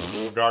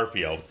to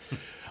Garfield.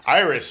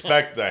 I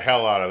respect the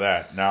hell out of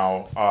that.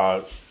 Now,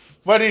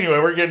 but anyway,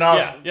 we're getting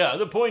off. Yeah.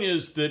 The point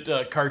is that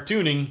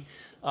cartooning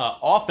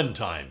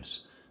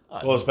oftentimes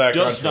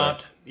does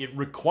not. It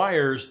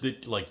requires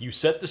that, like, you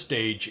set the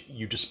stage,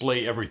 you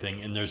display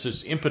everything, and there's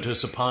this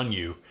impetus upon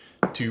you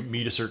to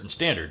meet a certain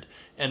standard.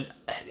 And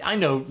I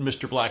know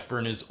Mr.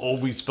 Blackburn has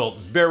always felt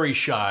very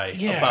shy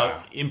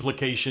about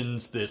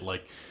implications that,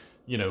 like,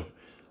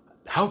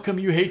 how come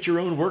you hate your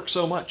own work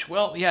so much?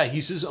 Well, yeah,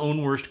 he's his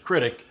own worst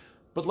critic,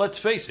 but let's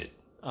face it,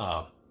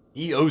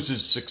 he owes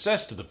his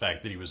success to the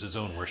fact that he was his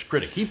own worst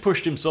critic. He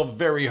pushed himself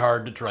very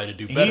hard to try to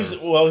do better.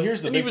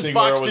 Here's the big thing. He was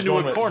boxed into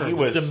a corner.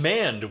 The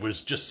demand was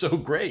just so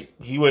great.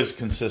 He was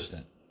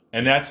consistent.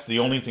 And that's the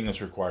only thing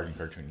that's required in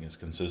cartooning is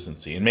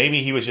consistency. And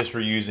maybe he was just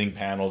reusing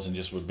panels and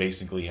just would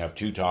basically have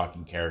two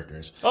talking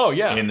characters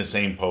in the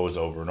same pose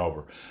over and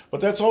over.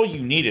 But that's all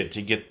you needed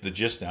to get the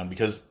gist down,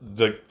 because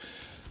the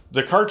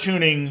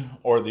cartooning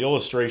or the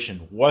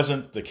illustration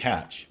wasn't the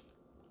catch.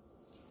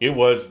 It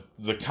was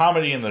the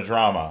comedy and the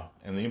drama,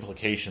 and the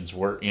implications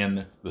were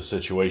in the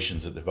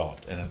situations that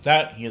developed. And at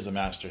that, he is a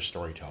master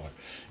storyteller.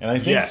 And I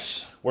think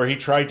where he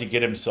tried to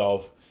get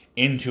himself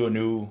into a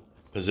new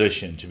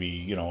position to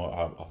be,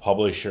 a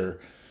publisher,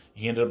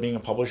 he ended up being a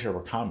publisher of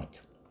a comic.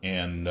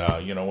 And,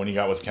 when he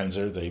got with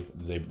Kenzer,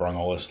 they brung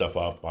all this stuff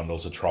up,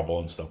 Bundles of Trouble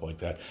and stuff like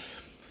that.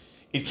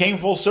 It came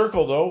full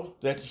circle, though,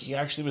 that he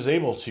actually was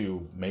able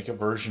to make a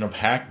version of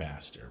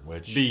Hackmaster,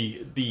 which...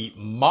 The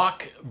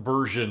mock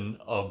version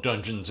of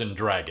Dungeons &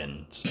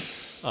 Dragons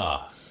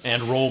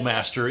and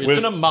Rollmaster. It's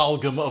an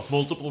amalgam of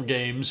multiple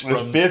games.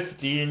 With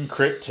 15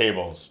 crit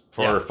tables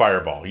for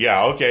Fireball.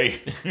 Yeah, okay.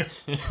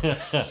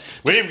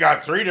 We've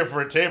got 3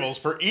 different tables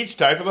for each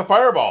type of the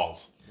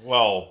Fireballs.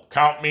 Well,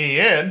 count me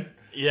in.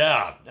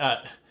 Yeah.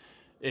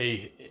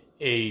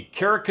 A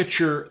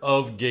caricature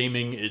of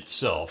gaming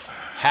itself.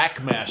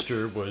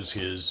 Hackmaster was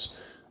his,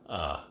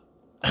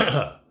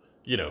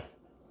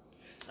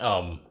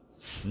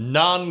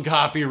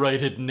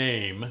 non-copyrighted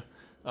name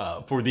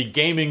for the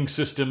gaming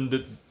system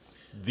that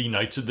the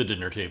Knights of the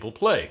Dinner Table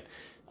play.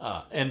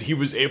 And he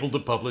was able to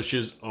publish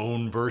his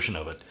own version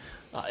of it.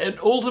 And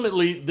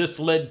ultimately, this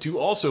led to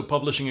also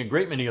publishing a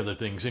great many other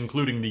things,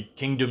 including the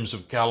Kingdoms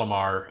of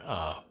Calamar,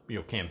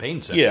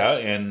 campaign settings. Yeah,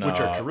 and which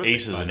are terrific,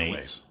 Aces by and the way.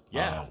 Eights.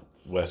 Yeah.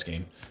 West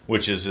game,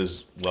 which is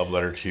his love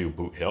letter to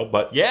Boot Hill.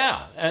 But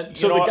Yeah, and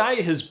so the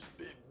guy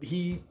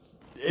he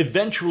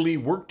eventually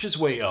worked his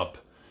way up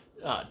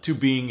to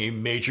being a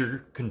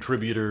major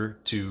contributor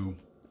to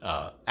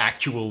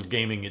actual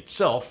gaming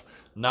itself,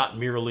 not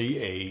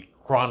merely a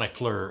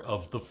chronicler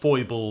of the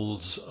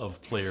foibles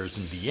of players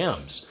and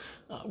DMs.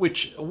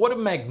 What a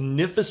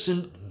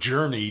magnificent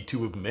journey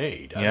to have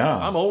made. Yeah.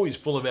 I'm always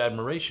full of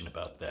admiration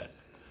about that.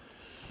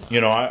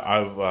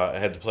 I've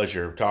had the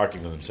pleasure of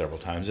talking with him several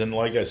times, and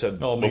like I said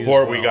Oh, me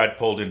before, as we well. got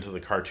pulled into the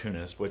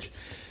cartoonist, which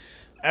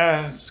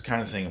it's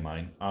kind of thing of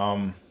mine.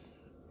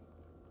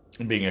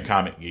 Being a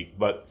comic geek,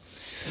 but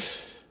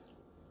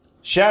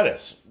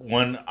Shadis.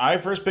 When I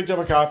first picked up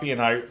a copy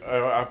and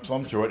I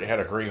plumbed through it, it had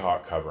a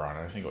Greyhawk cover on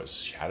it. I think it was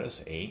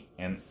Shadis 8,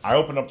 and I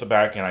opened up the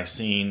back and I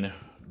seen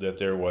that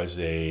there was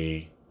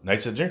a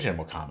Knights of the Dinner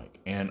Table comic,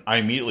 and I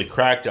immediately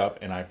cracked up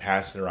and I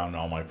passed it around to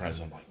all my friends.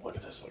 I'm like, look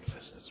at this,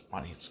 it's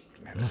funny.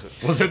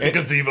 Was it the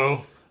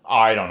gazebo?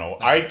 I don't know.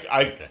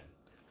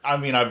 I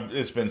mean,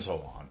 it's been so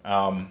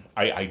long.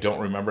 I don't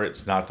remember.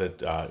 It's not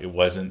that it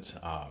wasn't.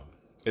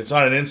 It's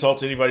not an insult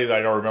to anybody that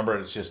I don't remember.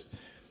 It's just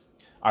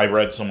I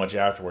read so much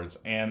afterwards,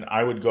 and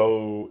I would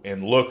go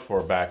and look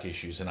for back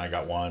issues, and I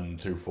got 1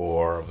 through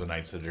 4 of the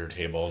Knights of the Dinner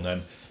Table, and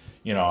then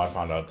I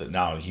found out that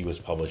now he was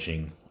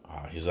publishing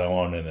his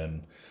own, and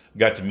then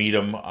got to meet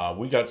him.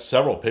 We got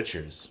several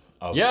pictures.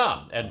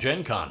 At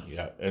Gen Con.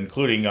 Yeah,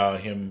 including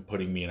him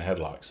putting me in a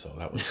headlock, so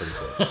that was pretty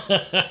cool.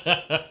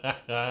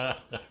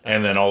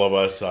 And then all of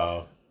us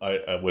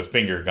with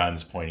finger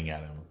guns pointing at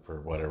him for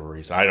whatever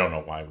reason. I don't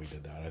know why we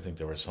did that. I think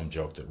there was some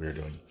joke that we were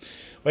doing.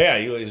 But yeah,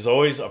 he's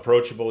always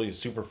approachable. He's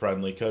super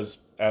friendly because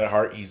at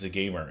heart he's a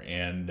gamer.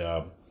 And,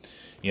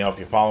 if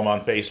you follow him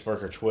on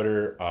Facebook or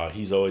Twitter,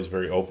 he's always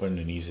very open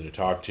and easy to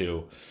talk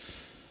to.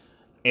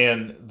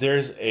 And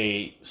there's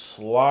a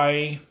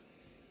sly...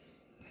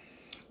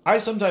 I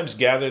sometimes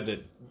gather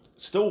that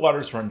still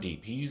waters run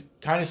deep. He's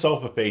kind of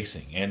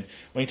self-effacing. And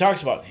when he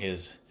talks about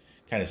his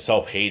kind of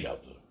self-hate of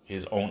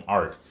his own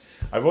art,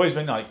 I've always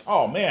been like,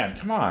 oh man,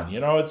 come on.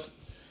 It's...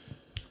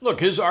 Look,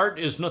 his art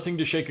is nothing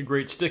to shake a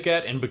great stick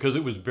at, and because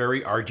it was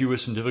very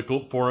arduous and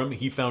difficult for him,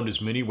 he found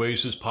as many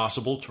ways as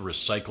possible to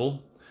recycle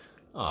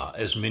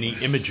as many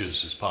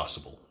images as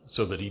possible,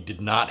 so that he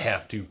did not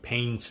have to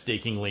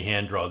painstakingly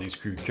hand draw these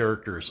crude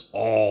characters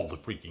all the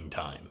freaking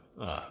time.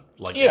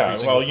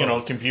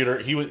 Computer.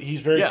 He's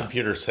very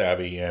computer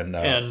savvy, and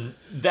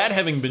that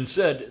having been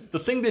said, the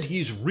thing that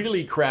he's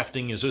really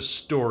crafting is a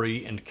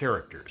story and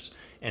characters,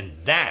 and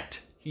that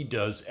he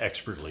does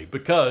expertly,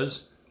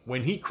 because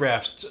when he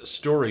crafts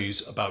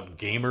stories about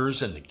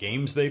gamers and the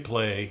games they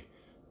play,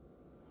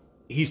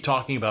 he's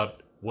talking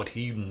about what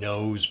he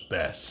knows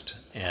best,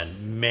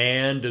 and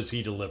man, does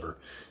he deliver.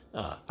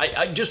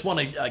 I just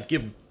want to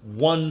give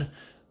one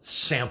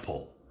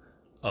sample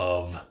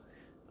of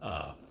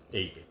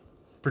a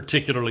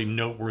particularly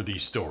noteworthy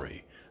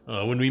story.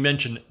 When we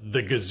mention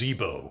the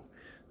gazebo,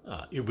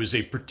 it was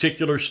a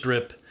particular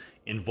strip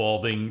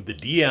involving the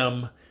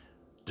DM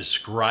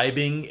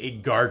describing a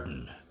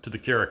garden to the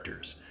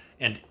characters.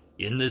 And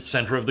in the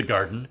center of the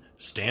garden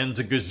stands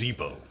a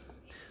gazebo.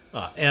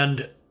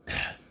 And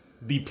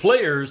the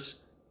players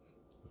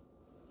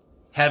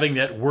having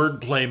that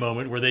wordplay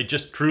moment where they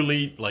just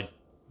truly,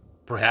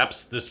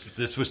 perhaps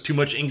this was too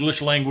much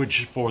English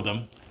language for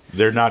them.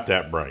 They're not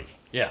that bright.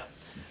 Yeah.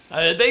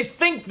 They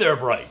think they're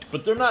bright,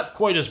 but they're not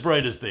quite as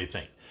bright as they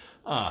think.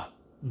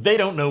 They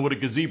don't know what a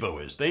gazebo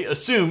is. They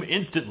assume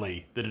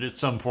instantly that it is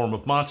some form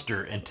of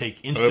monster and take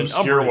instant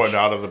obscure umbrage. one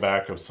out of the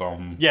back of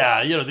some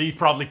they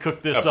probably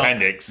cooked this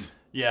appendix. up.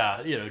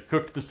 Yeah,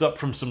 cooked this up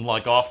from some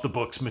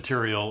off-the-books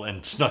material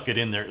and snuck it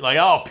in there.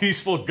 Oh,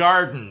 peaceful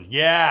garden.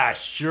 Yeah,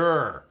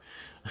 sure.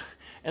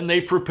 And they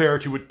prepare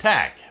to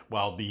attack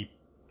while the,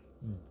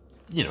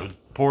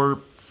 poor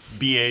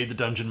BA, the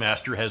dungeon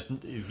master,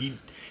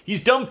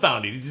 he's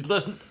dumbfounded. He's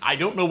listen. I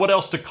don't know what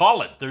else to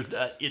call it.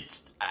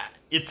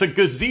 It's a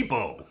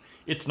gazebo.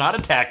 It's not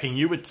attacking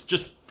you. It's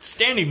just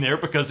standing there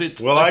because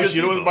it's. Well, I shoot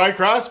gazebo. it with my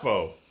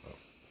crossbow.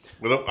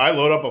 I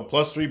load up a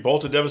 +3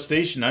 bolt of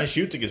devastation. And I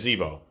shoot the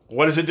gazebo.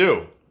 What does it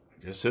do?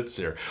 It just sits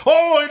there.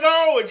 Oh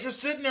no! It's just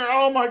sitting there.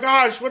 Oh my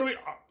gosh! What do we?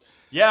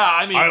 Yeah,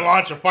 I mean, I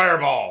launch a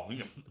fireball.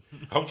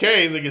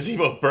 Okay, the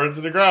gazebo burns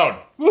to the ground.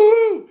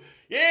 Woo!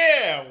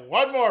 Yeah,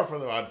 one more for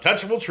the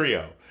untouchable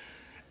trio.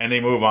 And they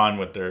move on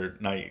with their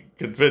night.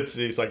 Convinced,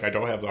 he's like, I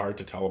don't have the heart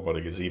to tell them what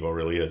a gazebo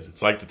really is.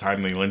 It's like the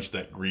time they lynched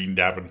that green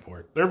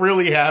Davenport. They're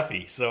really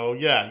happy. So,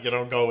 yeah,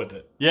 go with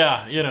it.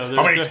 Yeah,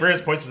 How many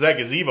experience points is that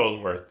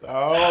gazebo's worth?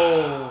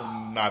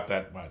 Oh, not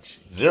that much.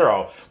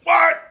 0.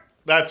 What?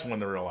 That's when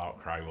the real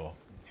outcry will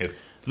hit.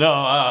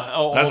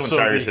 No, that's when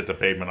tires hit the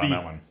pavement on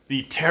that one.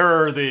 The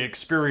terror they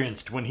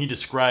experienced when he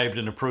described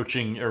an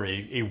approaching, or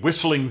a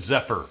whistling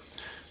zephyr.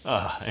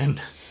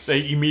 And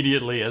they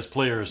immediately, as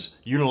players,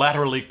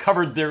 unilaterally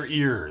covered their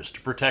ears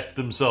to protect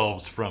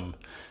themselves from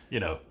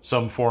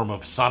some form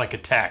of sonic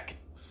attack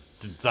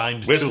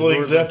designed Whistling to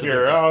lure them to Zephyr.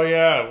 their death. Oh,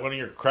 yeah. One of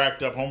your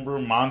cracked up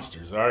homebrew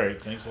monsters. All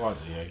right. Thanks a lot,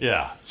 ZA.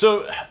 Yeah.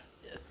 So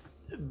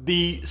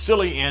the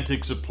silly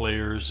antics of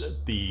players,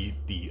 the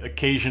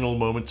occasional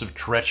moments of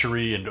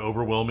treachery and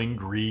overwhelming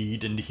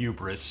greed and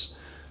hubris,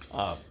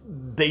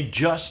 they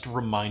just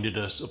reminded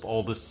us of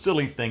all the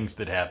silly things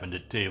that happened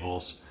at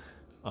tables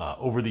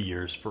over the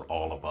years for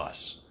all of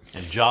us.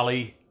 And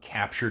Jolly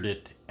captured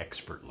it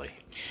expertly.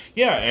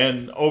 Yeah,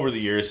 and over the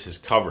years, his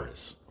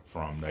covers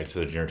from Knights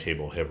of the Dinner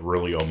Table have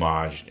really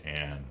homaged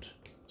and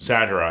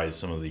satirized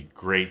some of the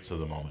greats of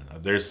the moment.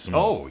 There's some.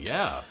 Oh,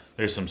 yeah.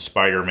 There's some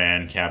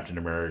Spider-Man, Captain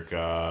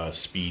America,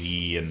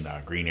 Speedy, and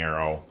Green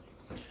Arrow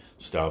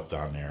stuff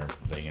down there.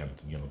 They have,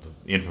 the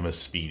infamous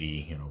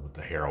Speedy, with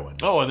the heroin.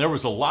 Oh, and there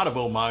was a lot of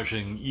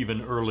homaging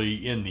even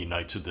early in the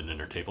Knights of the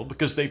Dinner Table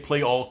because they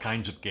play all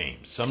kinds of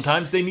games.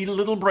 Sometimes they need a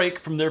little break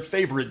from their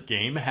favorite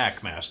game,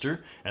 Hackmaster,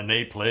 and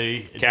they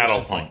play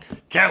Cattlepunk.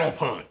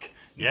 Cattlepunk.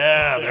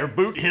 Yeah, their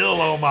Boot Hill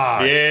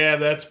homage. Yeah,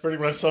 that's pretty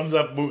much sums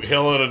up Boot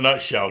Hill in a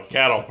nutshell.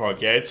 Cattlepunk.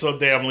 Yeah, it's so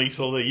damn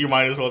lethal that you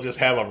might as well just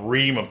have a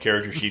ream of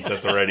character sheets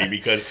at the ready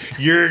because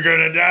you're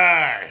gonna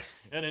die.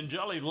 And in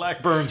Jolly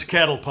Blackburn's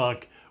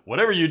Cattlepunk,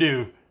 whatever you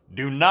do,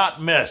 do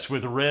not mess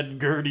with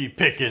Red Gertie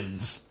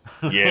Pickens.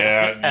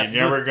 Yeah, you're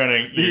never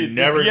gonna The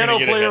piano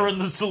player in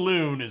the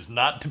saloon is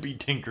not to be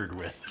tinkered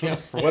with. Yeah,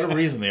 for whatever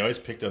reason, they always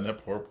picked on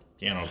that poor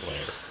piano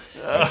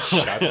player.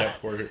 Shot that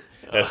poor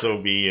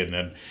SOB, and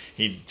then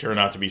he turned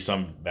out to be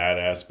some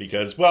badass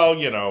because,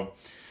 the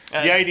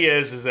idea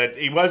is that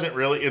he wasn't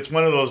really. It's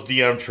one of those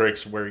DM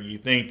tricks where you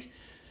think,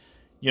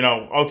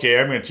 okay,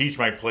 I'm going to teach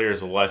my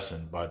players a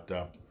lesson, but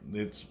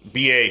it's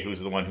BA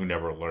who's the one who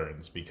never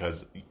learns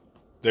because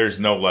there's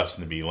no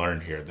lesson to be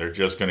learned here. They're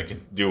just going to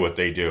do what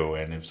they do,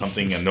 and if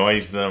something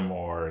annoys them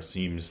or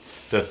seems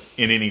to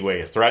in any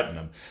way threaten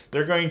them,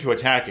 they're going to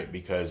attack it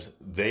because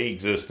they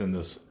exist in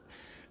this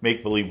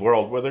make-believe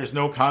world where there's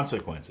no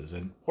consequences.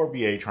 And poor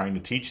BA trying to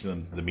teach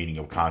them the meaning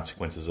of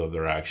consequences of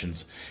their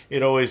actions,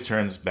 it always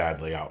turns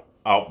badly out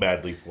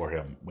badly for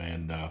him.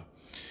 And,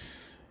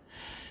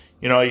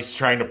 he's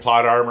trying to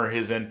plot armor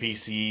his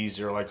NPCs.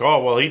 They're like,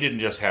 oh, well, he didn't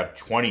just have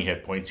 20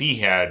 hit points. He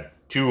had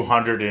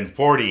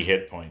 240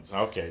 hit points.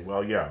 Okay,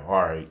 well, yeah,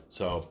 all right.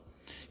 So,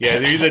 yeah,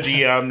 they're the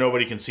DM.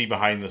 Nobody can see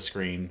behind the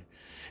screen.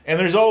 And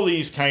there's all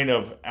these kind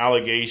of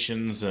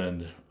allegations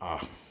and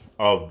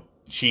of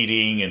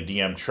cheating and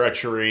DM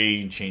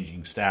treachery and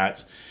changing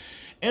stats.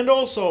 And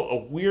also a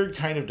weird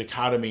kind of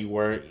dichotomy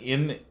where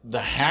in the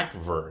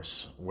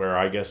Hackverse, where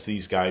I guess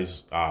these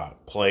guys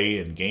play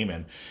and game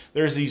in,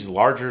 there's these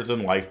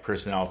larger-than-life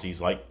personalities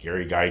like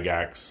Gary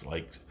Gygax,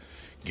 like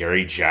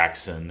Gary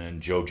Jackson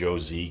and JoJo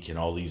Zeke and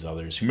all these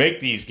others who make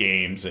these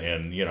games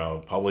and,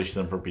 publish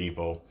them for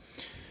people.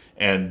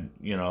 And,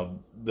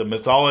 the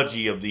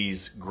mythology of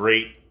these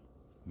great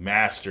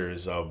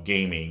masters of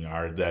gaming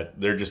are that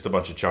they're just a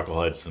bunch of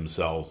chuckleheads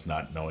themselves,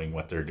 not knowing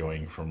what they're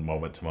doing from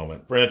moment to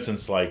moment. For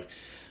instance, like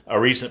a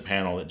recent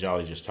panel that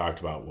Jolly just talked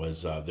about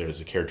was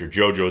there's a character,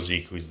 JoJo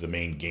Zeke, who's the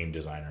main game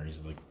designer. He's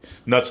the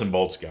nuts and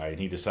bolts guy, and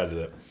he decided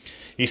that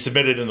he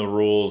submitted in the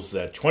rules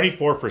that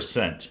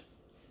 24%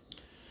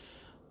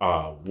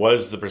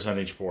 was the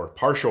percentage for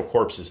partial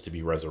corpses to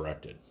be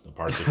resurrected. The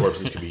partial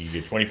corpses could be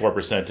you get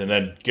 24%, and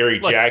then Gary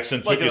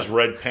Jackson took his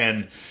red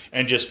pen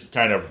and just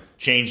kind of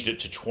changed it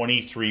to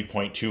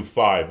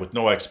 23.25 with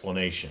no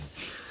explanation.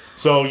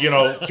 So,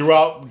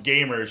 throughout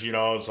gamers,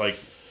 it's like,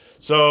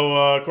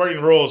 so according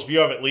to the rules, if you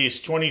have at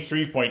least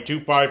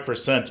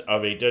 23.25%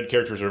 of a dead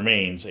character's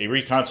remains, a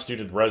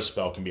reconstituted res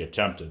spell can be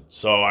attempted.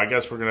 So I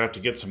guess we're going to have to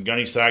get some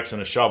gunny sacks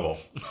and a shovel.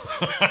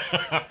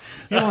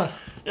 Yeah,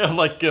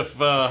 like if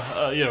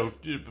a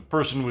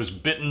person was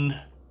bitten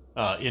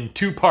in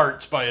two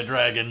parts by a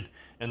dragon,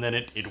 and then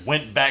it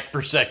went back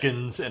for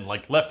seconds and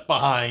left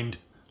behind,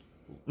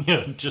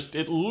 just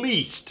at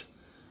least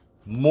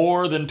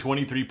more than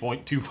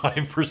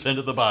 23.25%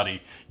 of the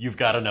body, you've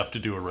got enough to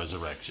do a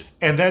resurrection.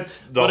 And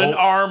that's an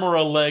arm or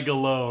a leg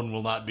alone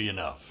will not be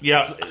enough.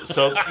 Yeah,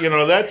 so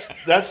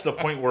that's the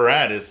point we're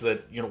at is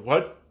that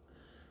what.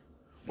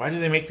 Why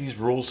do they make these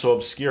rules so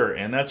obscure?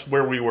 And that's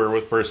where we were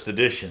with first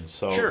edition.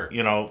 So, sure.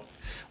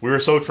 We were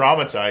so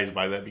traumatized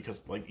by that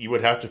because, you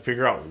would have to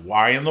figure out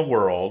why in the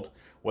world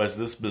was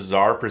this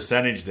bizarre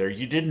percentage there.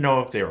 You didn't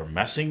know if they were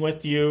messing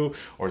with you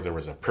or there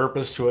was a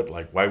purpose to it.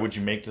 Why would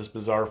you make this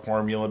bizarre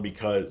formula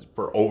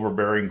for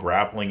overbearing,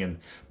 grappling, and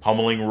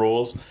pummeling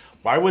rules?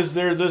 Why was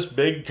there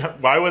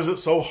why was it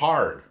so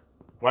hard?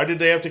 Why did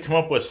they have to come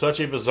up with such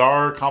a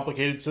bizarre,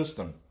 complicated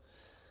system?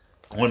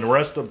 When the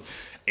rest of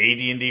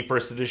AD&D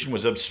First Edition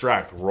was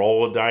abstract.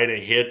 Roll a die to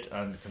hit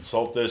and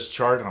consult this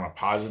chart on a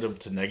positive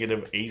to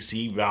negative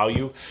AC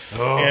value.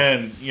 Oh.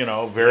 And,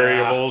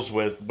 variables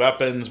with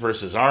weapons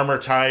versus armor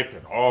type.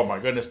 And oh my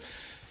goodness.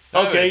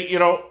 Okay,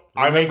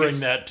 I'm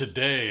remembering that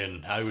today,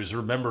 and I was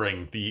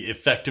remembering the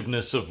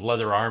effectiveness of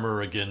leather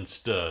armor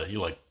against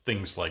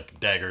things like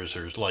daggers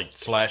or light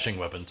slashing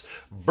weapons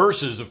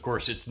versus, of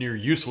course, its near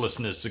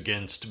uselessness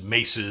against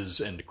maces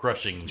and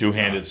crushing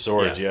two-handed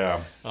swords,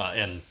 yeah.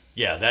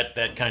 yeah,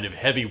 that kind of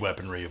heavy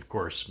weaponry, of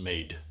course,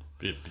 made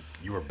it,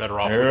 you were better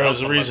off. There without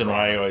was a the reason lever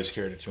why I armor. always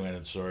carried a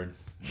two-handed sword.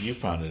 You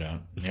found it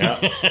out. Yeah.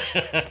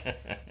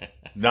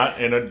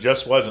 And it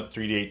just wasn't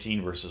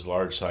 3D18 versus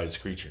large-sized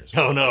creatures.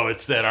 Oh no,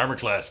 it's that armor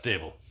class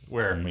table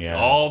where Yeah.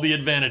 all the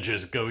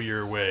advantages go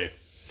your way.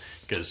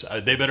 Because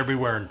they better be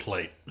wearing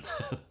plate.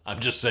 I'm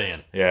just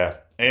saying. Yeah.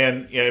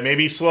 And yeah, it may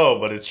be slow,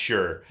 but it's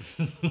sure.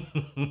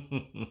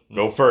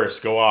 Go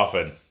first, go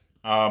often.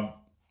 Yeah,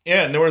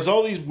 and there was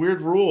all these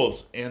weird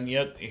rules, and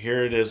yet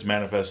here it is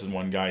manifested in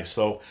one guy.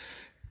 So,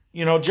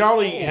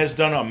 Jolly has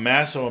done a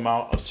massive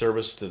amount of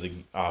service to the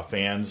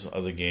fans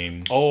of the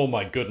game. Oh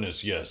my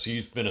goodness, yes.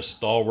 He's been a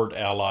stalwart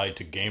ally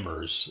to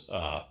gamers.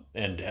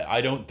 And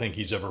I don't think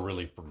he's ever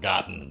really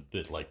forgotten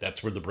that, like,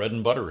 that's where the bread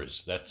and butter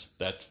is. That's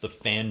the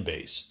fan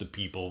base, the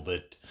people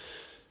that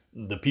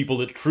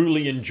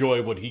truly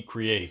enjoy what he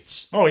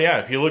creates. Oh, yeah.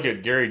 If you look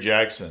at Gary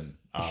Jackson,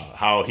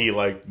 how he,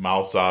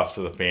 mouths off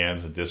to the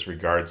fans and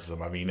disregards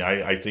them. I mean,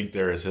 I think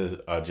there is his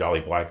Jolly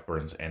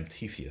Blackburn's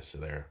antithesis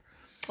there.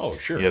 Oh,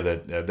 sure.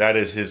 Yeah, that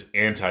is his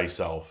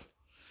anti-self.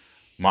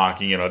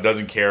 Mocking,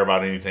 doesn't care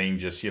about anything,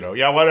 just,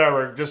 yeah,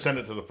 whatever, just send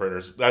it to the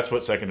printers. That's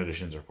what second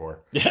editions are for.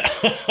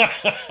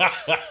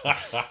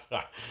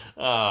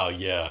 Oh,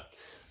 yeah.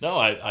 No,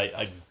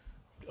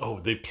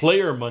 the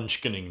player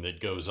munchkining that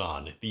goes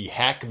on. The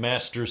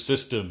Hackmaster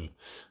system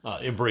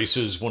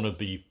embraces one of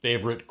the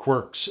favorite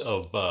quirks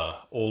of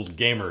old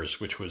gamers,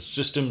 which was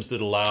systems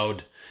that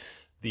allowed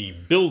the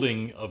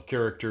building of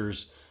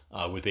characters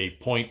with a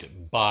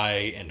point,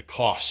 buy, and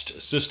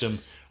cost system,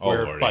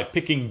 where by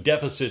picking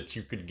deficits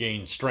you could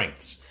gain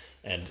strengths.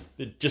 And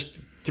it just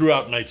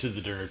throughout Knights of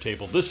the Dinner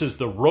Table, this is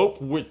the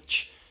rope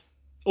which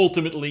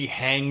ultimately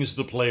hangs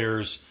the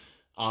players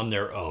on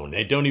their own.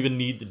 They don't even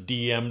need the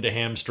DM to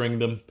hamstring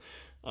them.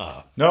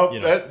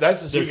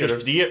 That's the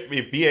secret.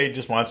 If BA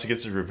just wants to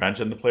get some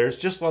revenge on the players,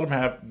 just let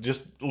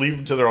them leave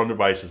them to their own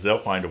devices. They'll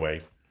find a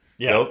way.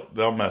 Yeah,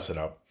 they'll mess it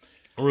up.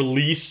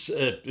 Release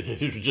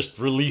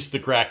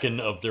the Kraken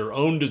of their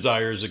own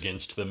desires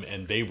against them,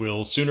 and they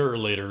will sooner or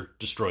later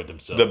destroy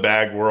themselves. The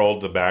Bag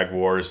World, the Bag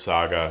Wars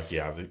saga,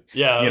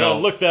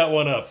 look that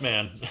one up,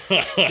 man.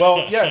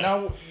 Well, yeah.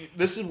 Now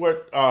this is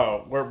where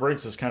it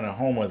brings us kind of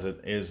home with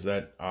it is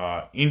that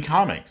in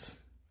comics,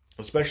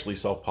 especially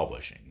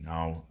self-publishing.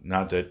 Now,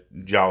 not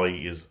that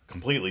Jolly is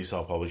completely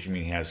self-publishing. I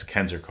mean, he has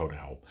Kenzerco to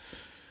help.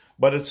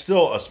 But it's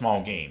still a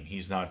small game.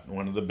 He's not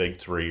one of the big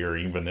three or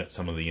even at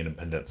some of the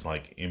independents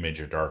like Image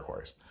or Dark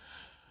Horse.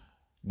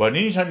 But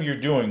anytime you're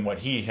doing what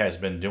he has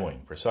been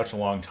doing for such a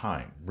long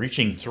time,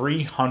 reaching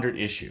 300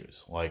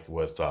 issues, like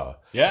with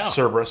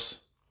Cerberus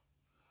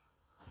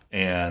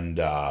and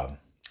the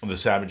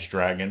Savage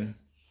Dragon,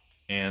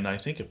 and I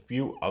think a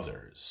few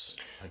others.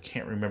 I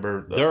can't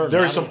remember.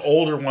 There are some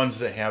older ones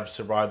that have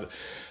survived.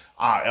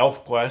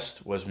 Elf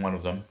Quest was one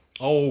of them.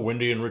 Oh,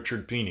 Wendy and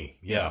Richard Peeney.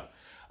 Yeah.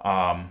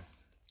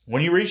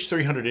 When you reach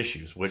 300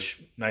 issues, which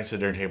Knights of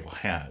the Dinner Table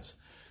has,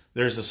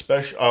 there's a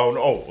special...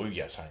 Oh,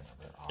 yes, I remember.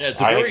 Yeah, it's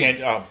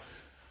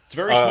a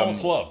very small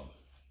club.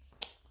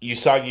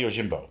 Usagi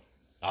Yojimbo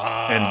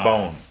and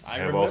Bone. I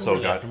remember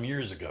that from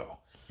years ago.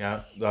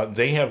 Yeah,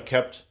 they have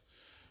kept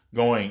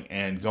going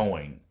and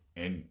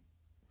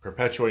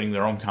perpetuating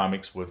their own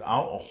comics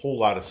without a whole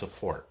lot of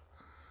support,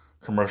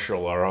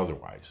 commercial or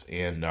otherwise.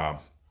 And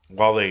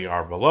while they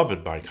are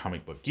beloved by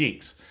comic book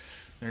geeks,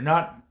 they're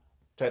not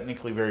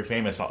technically very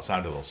famous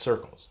outside of those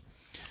circles.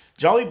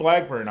 Jolly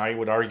Blackburn, I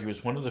would argue,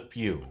 is one of the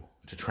few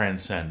to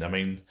transcend. I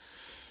mean,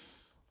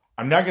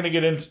 I'm not going to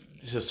get into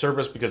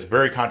Service because it's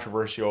very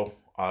controversial,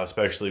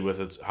 especially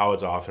with how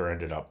its author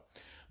ended up.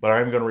 But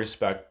I'm going to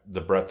respect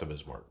the breadth of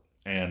his work.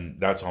 And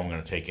that's all I'm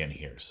going to take in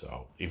here.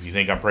 So if you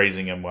think I'm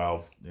praising him,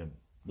 well...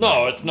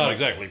 No, it's not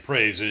exactly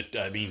praise.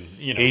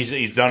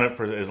 He's done it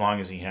for as long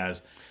as he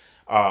has.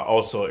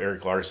 Also,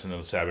 Eric Larson of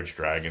the Savage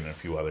Dragon and a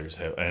few others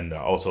have, and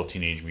also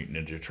Teenage Mutant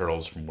Ninja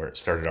Turtles from where it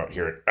started out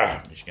here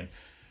at Michigan.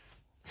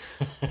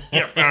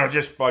 Yep,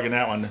 just plugging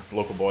that one,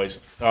 local boys.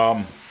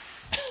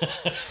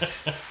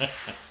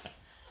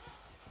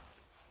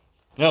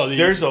 No,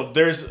 there's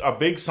a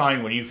big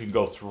sign when you can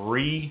go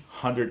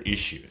 300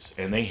 issues,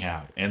 and they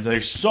have, and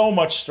there's so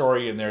much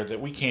story in there that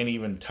we can't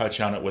even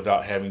touch on it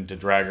without having to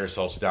drag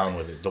ourselves down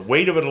with it. The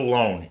weight of it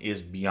alone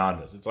is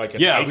beyond us. It's like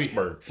an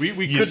iceberg.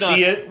 We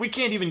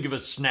can't even give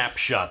a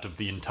snapshot of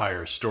the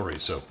entire story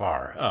so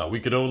far. We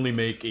could only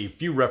make a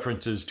few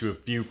references to a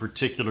few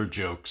particular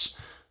jokes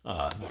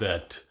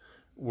that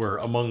were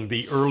among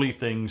the early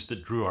things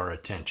that drew our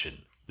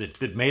attention,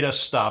 that made us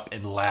stop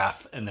and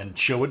laugh and then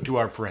show it to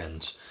our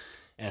friends.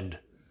 And,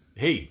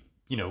 hey,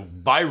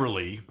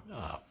 virally,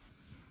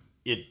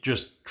 it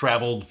just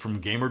traveled from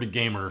gamer to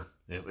gamer.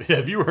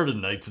 Have you heard of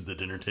Knights at the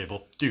Dinner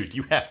Table? Dude,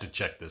 you have to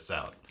check this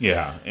out.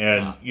 Yeah,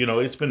 and,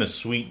 it's been a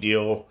sweet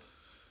deal.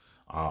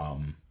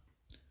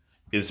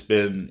 It's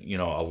been,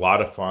 a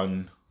lot of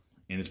fun,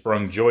 and it's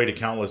brought joy to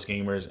countless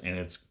gamers, and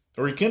it's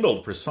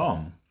rekindled for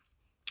some.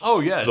 Oh,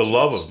 yeah. The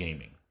love of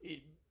gaming.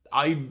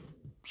 I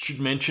should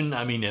mention,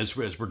 as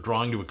we're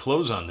drawing to a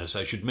close on this,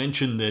 I should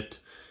mention that...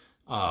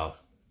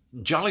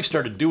 Jolly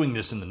started doing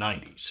this in the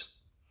 90s.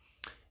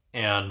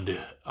 And,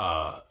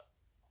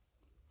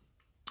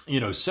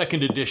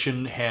 second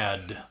edition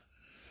had,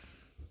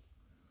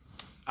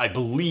 I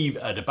believe,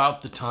 at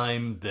about the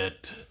time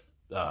that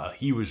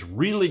he was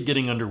really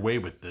getting underway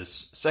with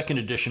this, second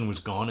edition was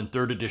gone and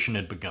third edition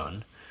had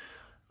begun.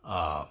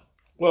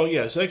 Well,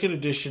 yeah, second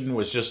edition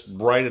was just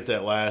right at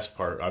that last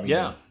part. I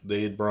mean,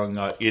 they had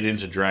brought it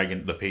into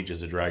the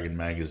pages of Dragon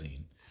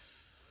magazine.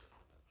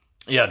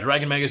 Yeah,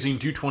 Dragon Magazine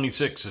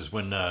 226 is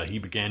when he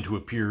began to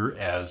appear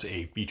as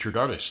a featured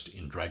artist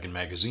in Dragon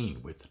Magazine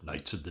with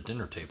Knights of the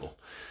Dinner Table.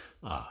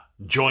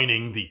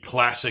 Joining the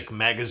classic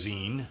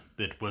magazine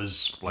that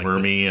was like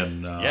Mermy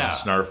and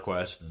Snarf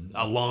Quest.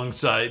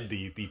 Alongside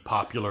the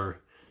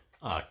popular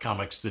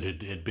comics that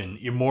had been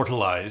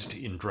immortalized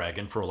in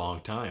Dragon for a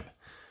long time.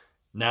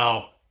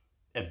 Now,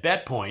 at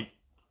that point,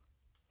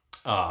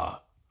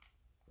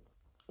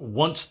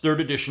 once third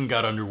edition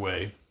got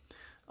underway,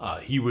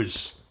 he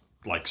was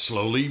like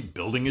slowly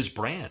building his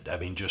brand. I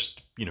mean,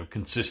 just,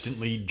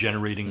 consistently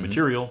generating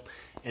material.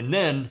 And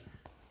then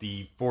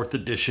the fourth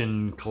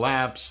edition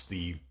collapse,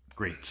 the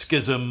Great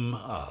Schism,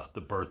 the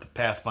birth of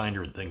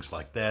Pathfinder and things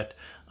like that.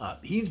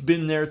 He's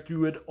been there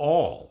through it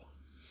all.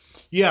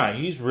 Yeah,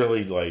 he's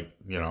really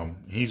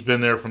he's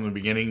been there from the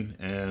beginning,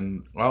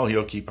 and, well,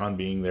 he'll keep on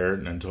being there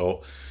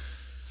until...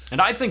 And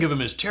I think of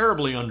him as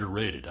terribly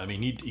underrated. I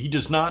mean, he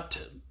does not...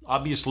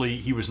 Obviously,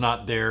 he was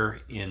not there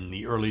in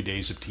the early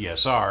days of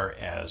TSR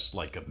as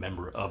like a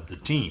member of the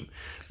team.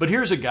 But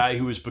here's a guy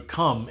who has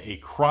become a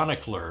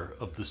chronicler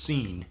of the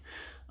scene,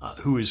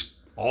 who has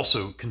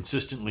also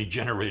consistently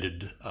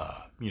generated,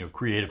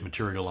 creative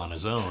material on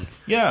his own.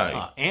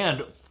 Yeah.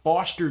 And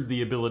fostered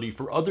the ability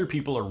for other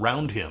people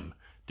around him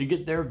to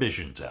get their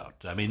visions out.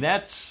 I mean,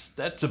 that's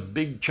a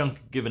big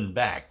chunk given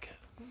back.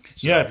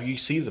 So, yeah, if you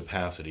see the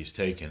path that he's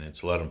taken,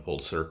 it's let him full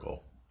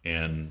circle.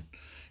 And,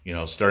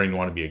 starting to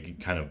want to be a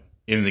kind of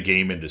in the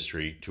game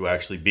industry to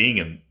actually being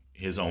in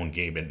his own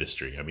game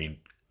industry. I mean...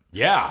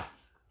 Yeah.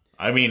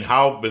 I mean,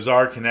 how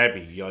bizarre can that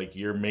be? Like,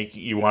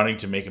 you wanting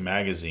to make a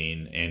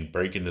magazine and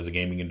break into the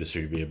gaming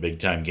industry to be a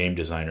big-time game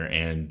designer,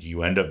 and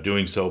you end up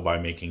doing so by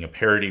making a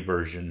parody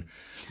version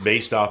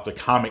based off the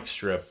comic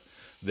strip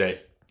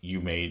that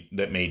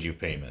made you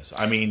famous.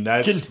 I mean,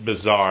 that's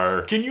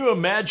bizarre. Can you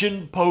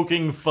imagine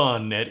poking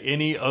fun at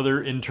any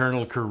other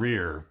internal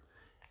career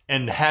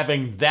and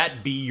having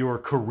that be your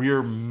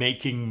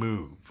career-making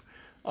move?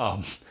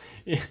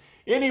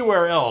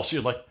 Anywhere else,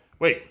 you're like,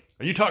 wait,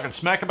 are you talking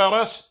smack about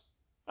us?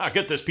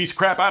 Get this piece of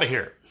crap out of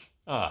here.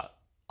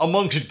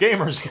 Amongst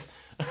gamers,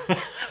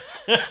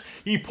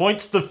 he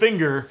points the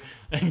finger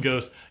and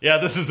goes, yeah,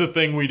 this is the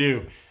thing we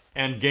do.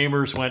 And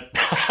gamers went,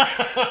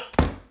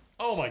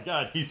 oh my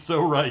God, he's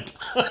so right.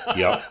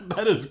 Yep.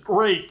 That is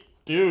great.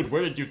 Dude,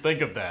 where did you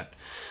think of that?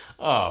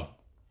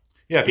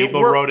 Yeah,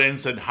 people wrote in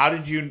and said, how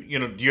did you,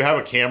 do you have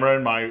a camera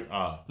in my,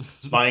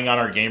 spying on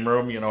our game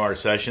room, our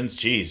sessions?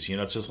 Geez,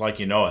 it's just like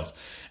us.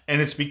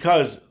 And it's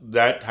because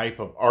that type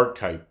of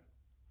archetype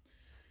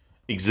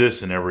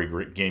exists in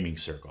every gaming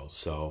circle.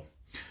 So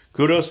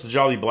kudos to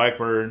Jolly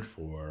Blackburn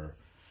for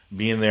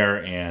being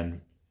there,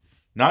 and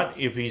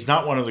if he's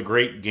not one of the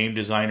great game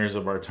designers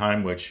of our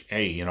time, which,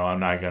 hey, I'm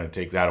not going to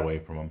take that away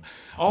from him.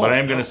 But I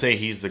am going to say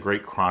he's the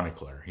great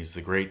chronicler. He's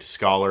the great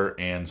scholar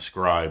and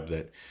scribe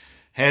that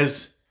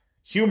has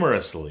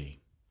humorously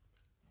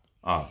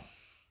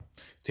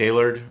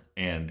tailored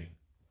and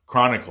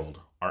chronicled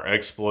our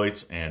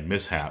exploits and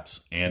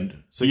mishaps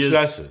and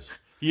successes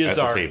he is at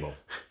the our table.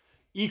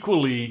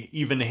 Equally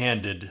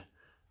even-handed,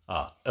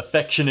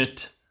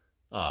 affectionate,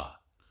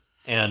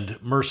 and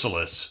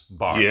merciless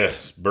bard.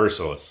 Yes,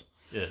 merciless.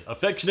 Yeah,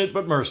 affectionate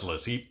but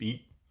merciless.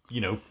 He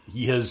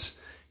has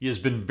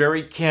been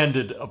very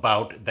candid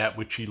about that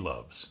which he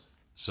loves.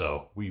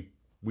 So we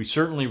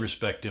certainly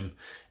respect him,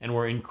 and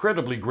we're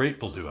incredibly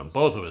grateful to him,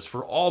 both of us,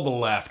 for all the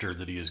laughter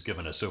that he has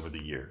given us over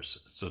the years.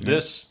 So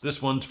this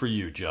one's for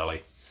you,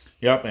 Jolly.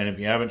 Yep, and if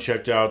you haven't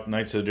checked out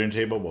Knights of the Dinner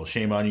Table, well,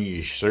 shame on you.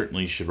 You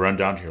certainly should run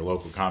down to your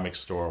local comic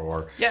store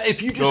or... Yeah,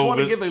 if you just want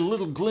to give a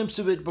little glimpse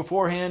of it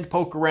beforehand,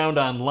 poke around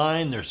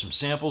online. There's some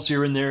samples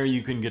here and there.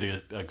 You can get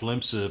a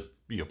glimpse of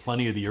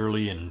plenty of the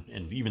early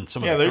and even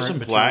some of the there's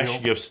current some material.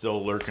 flash gifts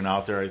still lurking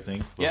out there, I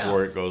think,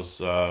 before it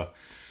goes...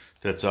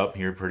 that's up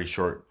here pretty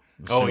short.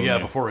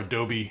 Before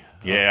Adobe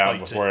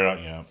before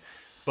it.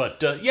 But,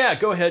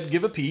 go ahead,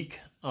 give a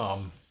peek.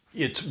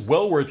 It's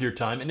well worth your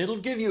time, and it'll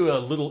give you a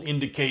little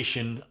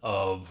indication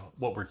of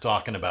what we're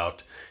talking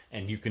about,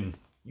 and you can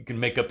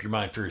make up your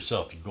mind for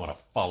yourself if you want to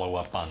follow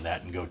up on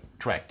that and go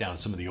track down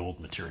some of the old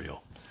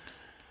material.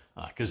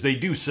 Because they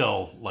do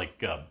sell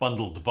like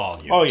bundled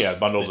volumes. Oh yeah,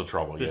 bundles of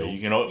trouble. Yeah,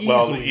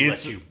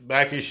 it's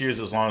back issues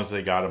as long as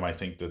they got them. I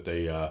think that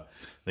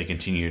they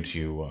continue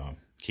to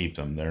keep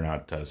them. They're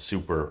not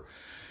super.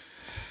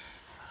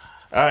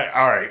 All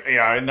right.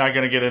 Yeah, I'm not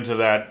going to get into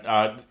that.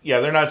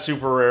 They're not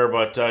super rare,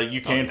 but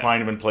you can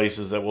find them in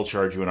places that will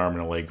charge you an arm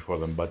and a leg for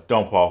them. But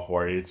don't fall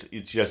for it.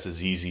 It's just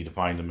as easy to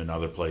find them in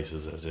other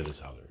places as it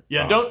is out there.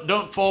 Yeah,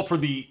 don't fall for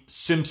the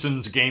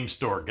Simpsons game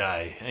store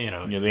guy.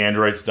 The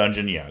android's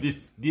dungeon. Yeah,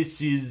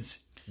 this is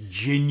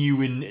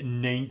genuine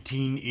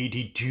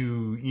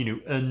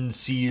 1982.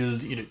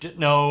 Unsealed.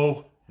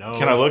 No.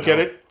 Can I look at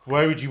it?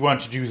 Why would you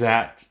want to do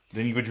that?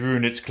 Then you would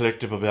ruin its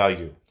collectible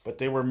value. But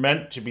they were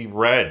meant to be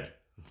read.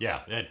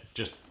 Yeah, it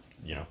just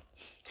Yeah.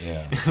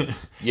 Yeah,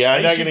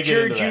 I'm not going to get into that. I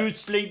should charge you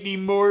slightly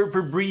more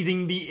for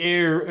breathing the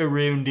air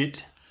around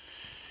it.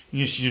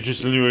 You're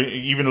just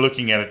even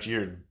looking at it.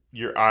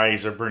 Your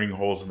eyes are burning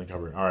holes in the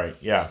cover. All right,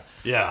 yeah.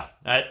 Yeah,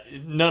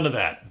 none of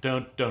that.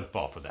 Don't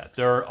fall for that.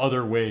 There are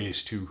other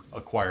ways to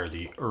acquire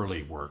the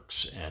early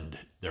works, and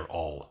they're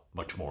all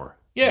much more.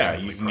 Yeah,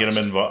 you can get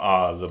them in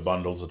the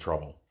bundles of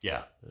trouble.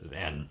 Yeah,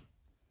 and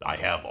I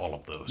have all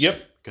of those.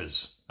 Yep.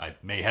 Because I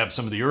may have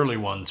some of the early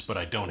ones, but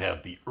I don't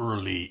have the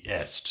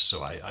earliest.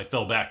 So I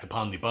fell back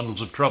upon the bundles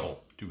of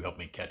trouble to help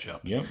me catch up.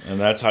 Yep, and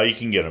that's how you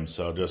can get them.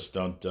 So just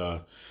don't.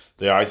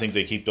 I think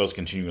they keep those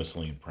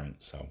continuously in print.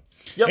 So.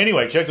 Yep.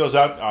 Anyway, check those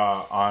out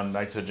on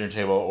Knights of the Dinner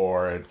Table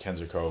or at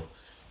Kensico.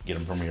 Get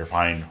them from your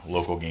fine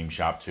local game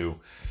shop too,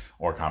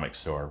 or comic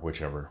store,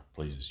 whichever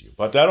pleases you.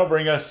 But that'll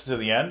bring us to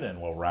the end,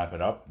 and we'll wrap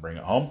it up, bring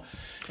it home.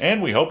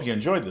 And we hope you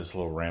enjoyed this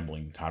little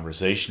rambling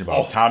conversation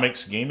about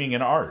comics, gaming,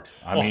 and art.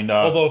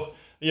 Although,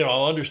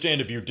 I'll understand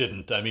if you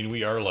didn't. I mean,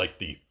 we are like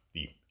the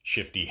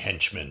shifty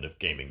henchmen of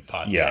gaming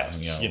podcasts.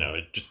 Yeah,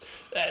 it just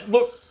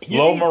look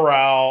low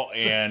morale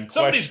and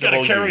somebody's got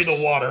to carry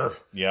the water.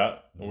 Yeah,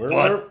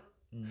 but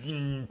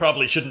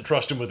probably shouldn't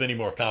trust him with any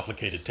more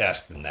complicated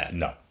task than that.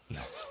 No.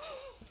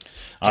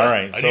 All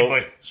right. I need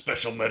my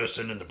special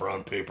medicine in the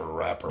brown paper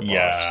wrapper. Boss.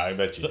 Yeah, I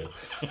bet you do.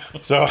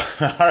 So,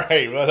 all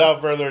right.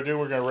 Without further ado,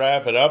 we're going to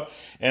wrap it up.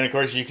 And, of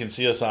course, you can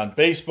see us on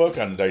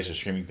Facebook, on the Dice Are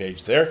Streaming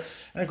page there.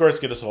 And, of course,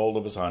 get us a hold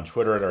of us on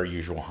Twitter at our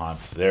usual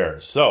haunts there.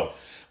 So,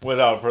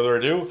 without further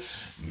ado,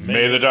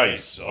 may the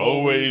dice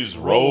always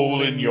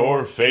roll in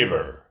your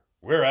favor.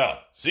 We're out.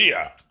 See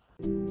ya.